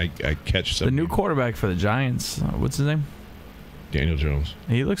mean I catch some. The new quarterback for the Giants, what's his name? Daniel Jones.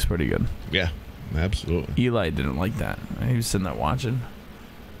 He looks pretty good. Yeah, absolutely. Eli didn't like that. He was sitting there watching.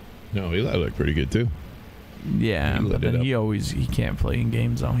 No, Eli looked pretty good too. Yeah, He but lit it then up. he can't play in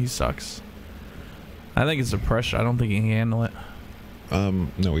games though. He sucks. I think it's the pressure. I don't think he can handle it.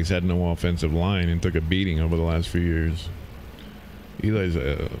 No, he's had no offensive line and took a beating over the last few years. Eli's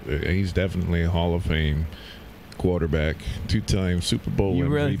he's definitely a Hall of Fame quarterback, 2-time Super Bowl MVP. You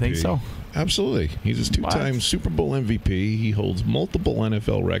really think so? Absolutely. He's a 2-time What? Super Bowl MVP. He holds multiple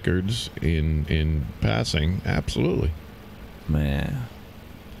NFL records in passing. Absolutely. Man,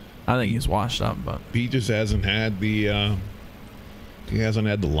 I think he's washed up, but He just hasn't had the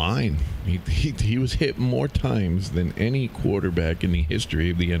line. He was hit more times than any quarterback in the history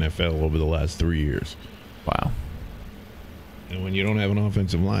of the NFL over the last 3 years. wow. And when you don't have an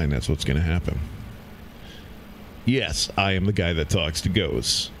offensive line, that's what's going to happen. Yes, I am the guy that talks to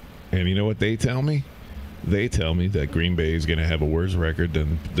ghosts. And you know what they tell me? They tell me that Green Bay is going to have a worse record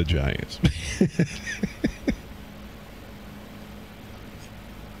than the Giants.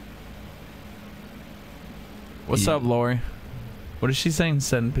 What's up, Lori? What is she saying?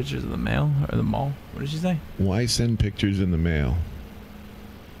 Send pictures of the mail or the mall? What did she say? Why send pictures in the mail?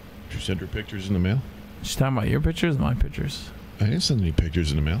 Did you send her pictures in the mail? She's talking about your pictures, my pictures. I didn't send any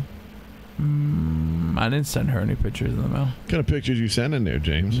pictures in the mail. I didn't send her any pictures in the mail. What kind of pictures you sending there,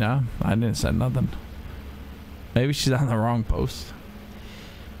 James? No, I didn't send nothing. Maybe she's on the wrong post.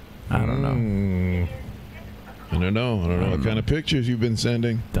 I don't know. I don't know what kind of pictures you've been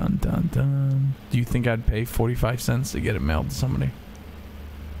sending. Dun dun dun. Do you think I'd pay 45 cents to get it mailed to somebody?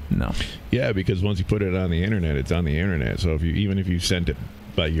 No. Yeah, because once you put it on the internet, it's on the internet. So even if you sent it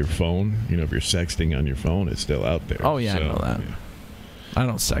by your phone, if you're sexting on your phone, it's still out there. Oh yeah, So, I know that. yeah. I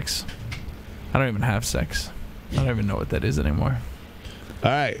don't sex. I don't even have sex. I don't even know what that is anymore. All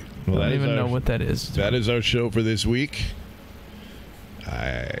right. Well, I that don't is even our- know what that is. That is our show for this week.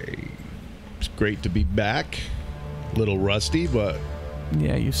 It's great to be back. A little rusty, but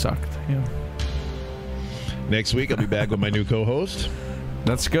Yeah, you sucked. Yeah. next week I'll be back with my new co-host,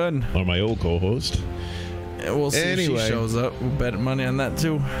 That's good. or my old co-host. Yeah, we'll see if Anyway. she shows up. We'll bet money on that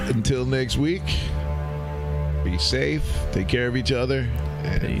too. Until next week, be safe, take care of each other,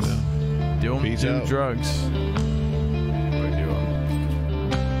 and Peace. Don't Peace do out. drugs.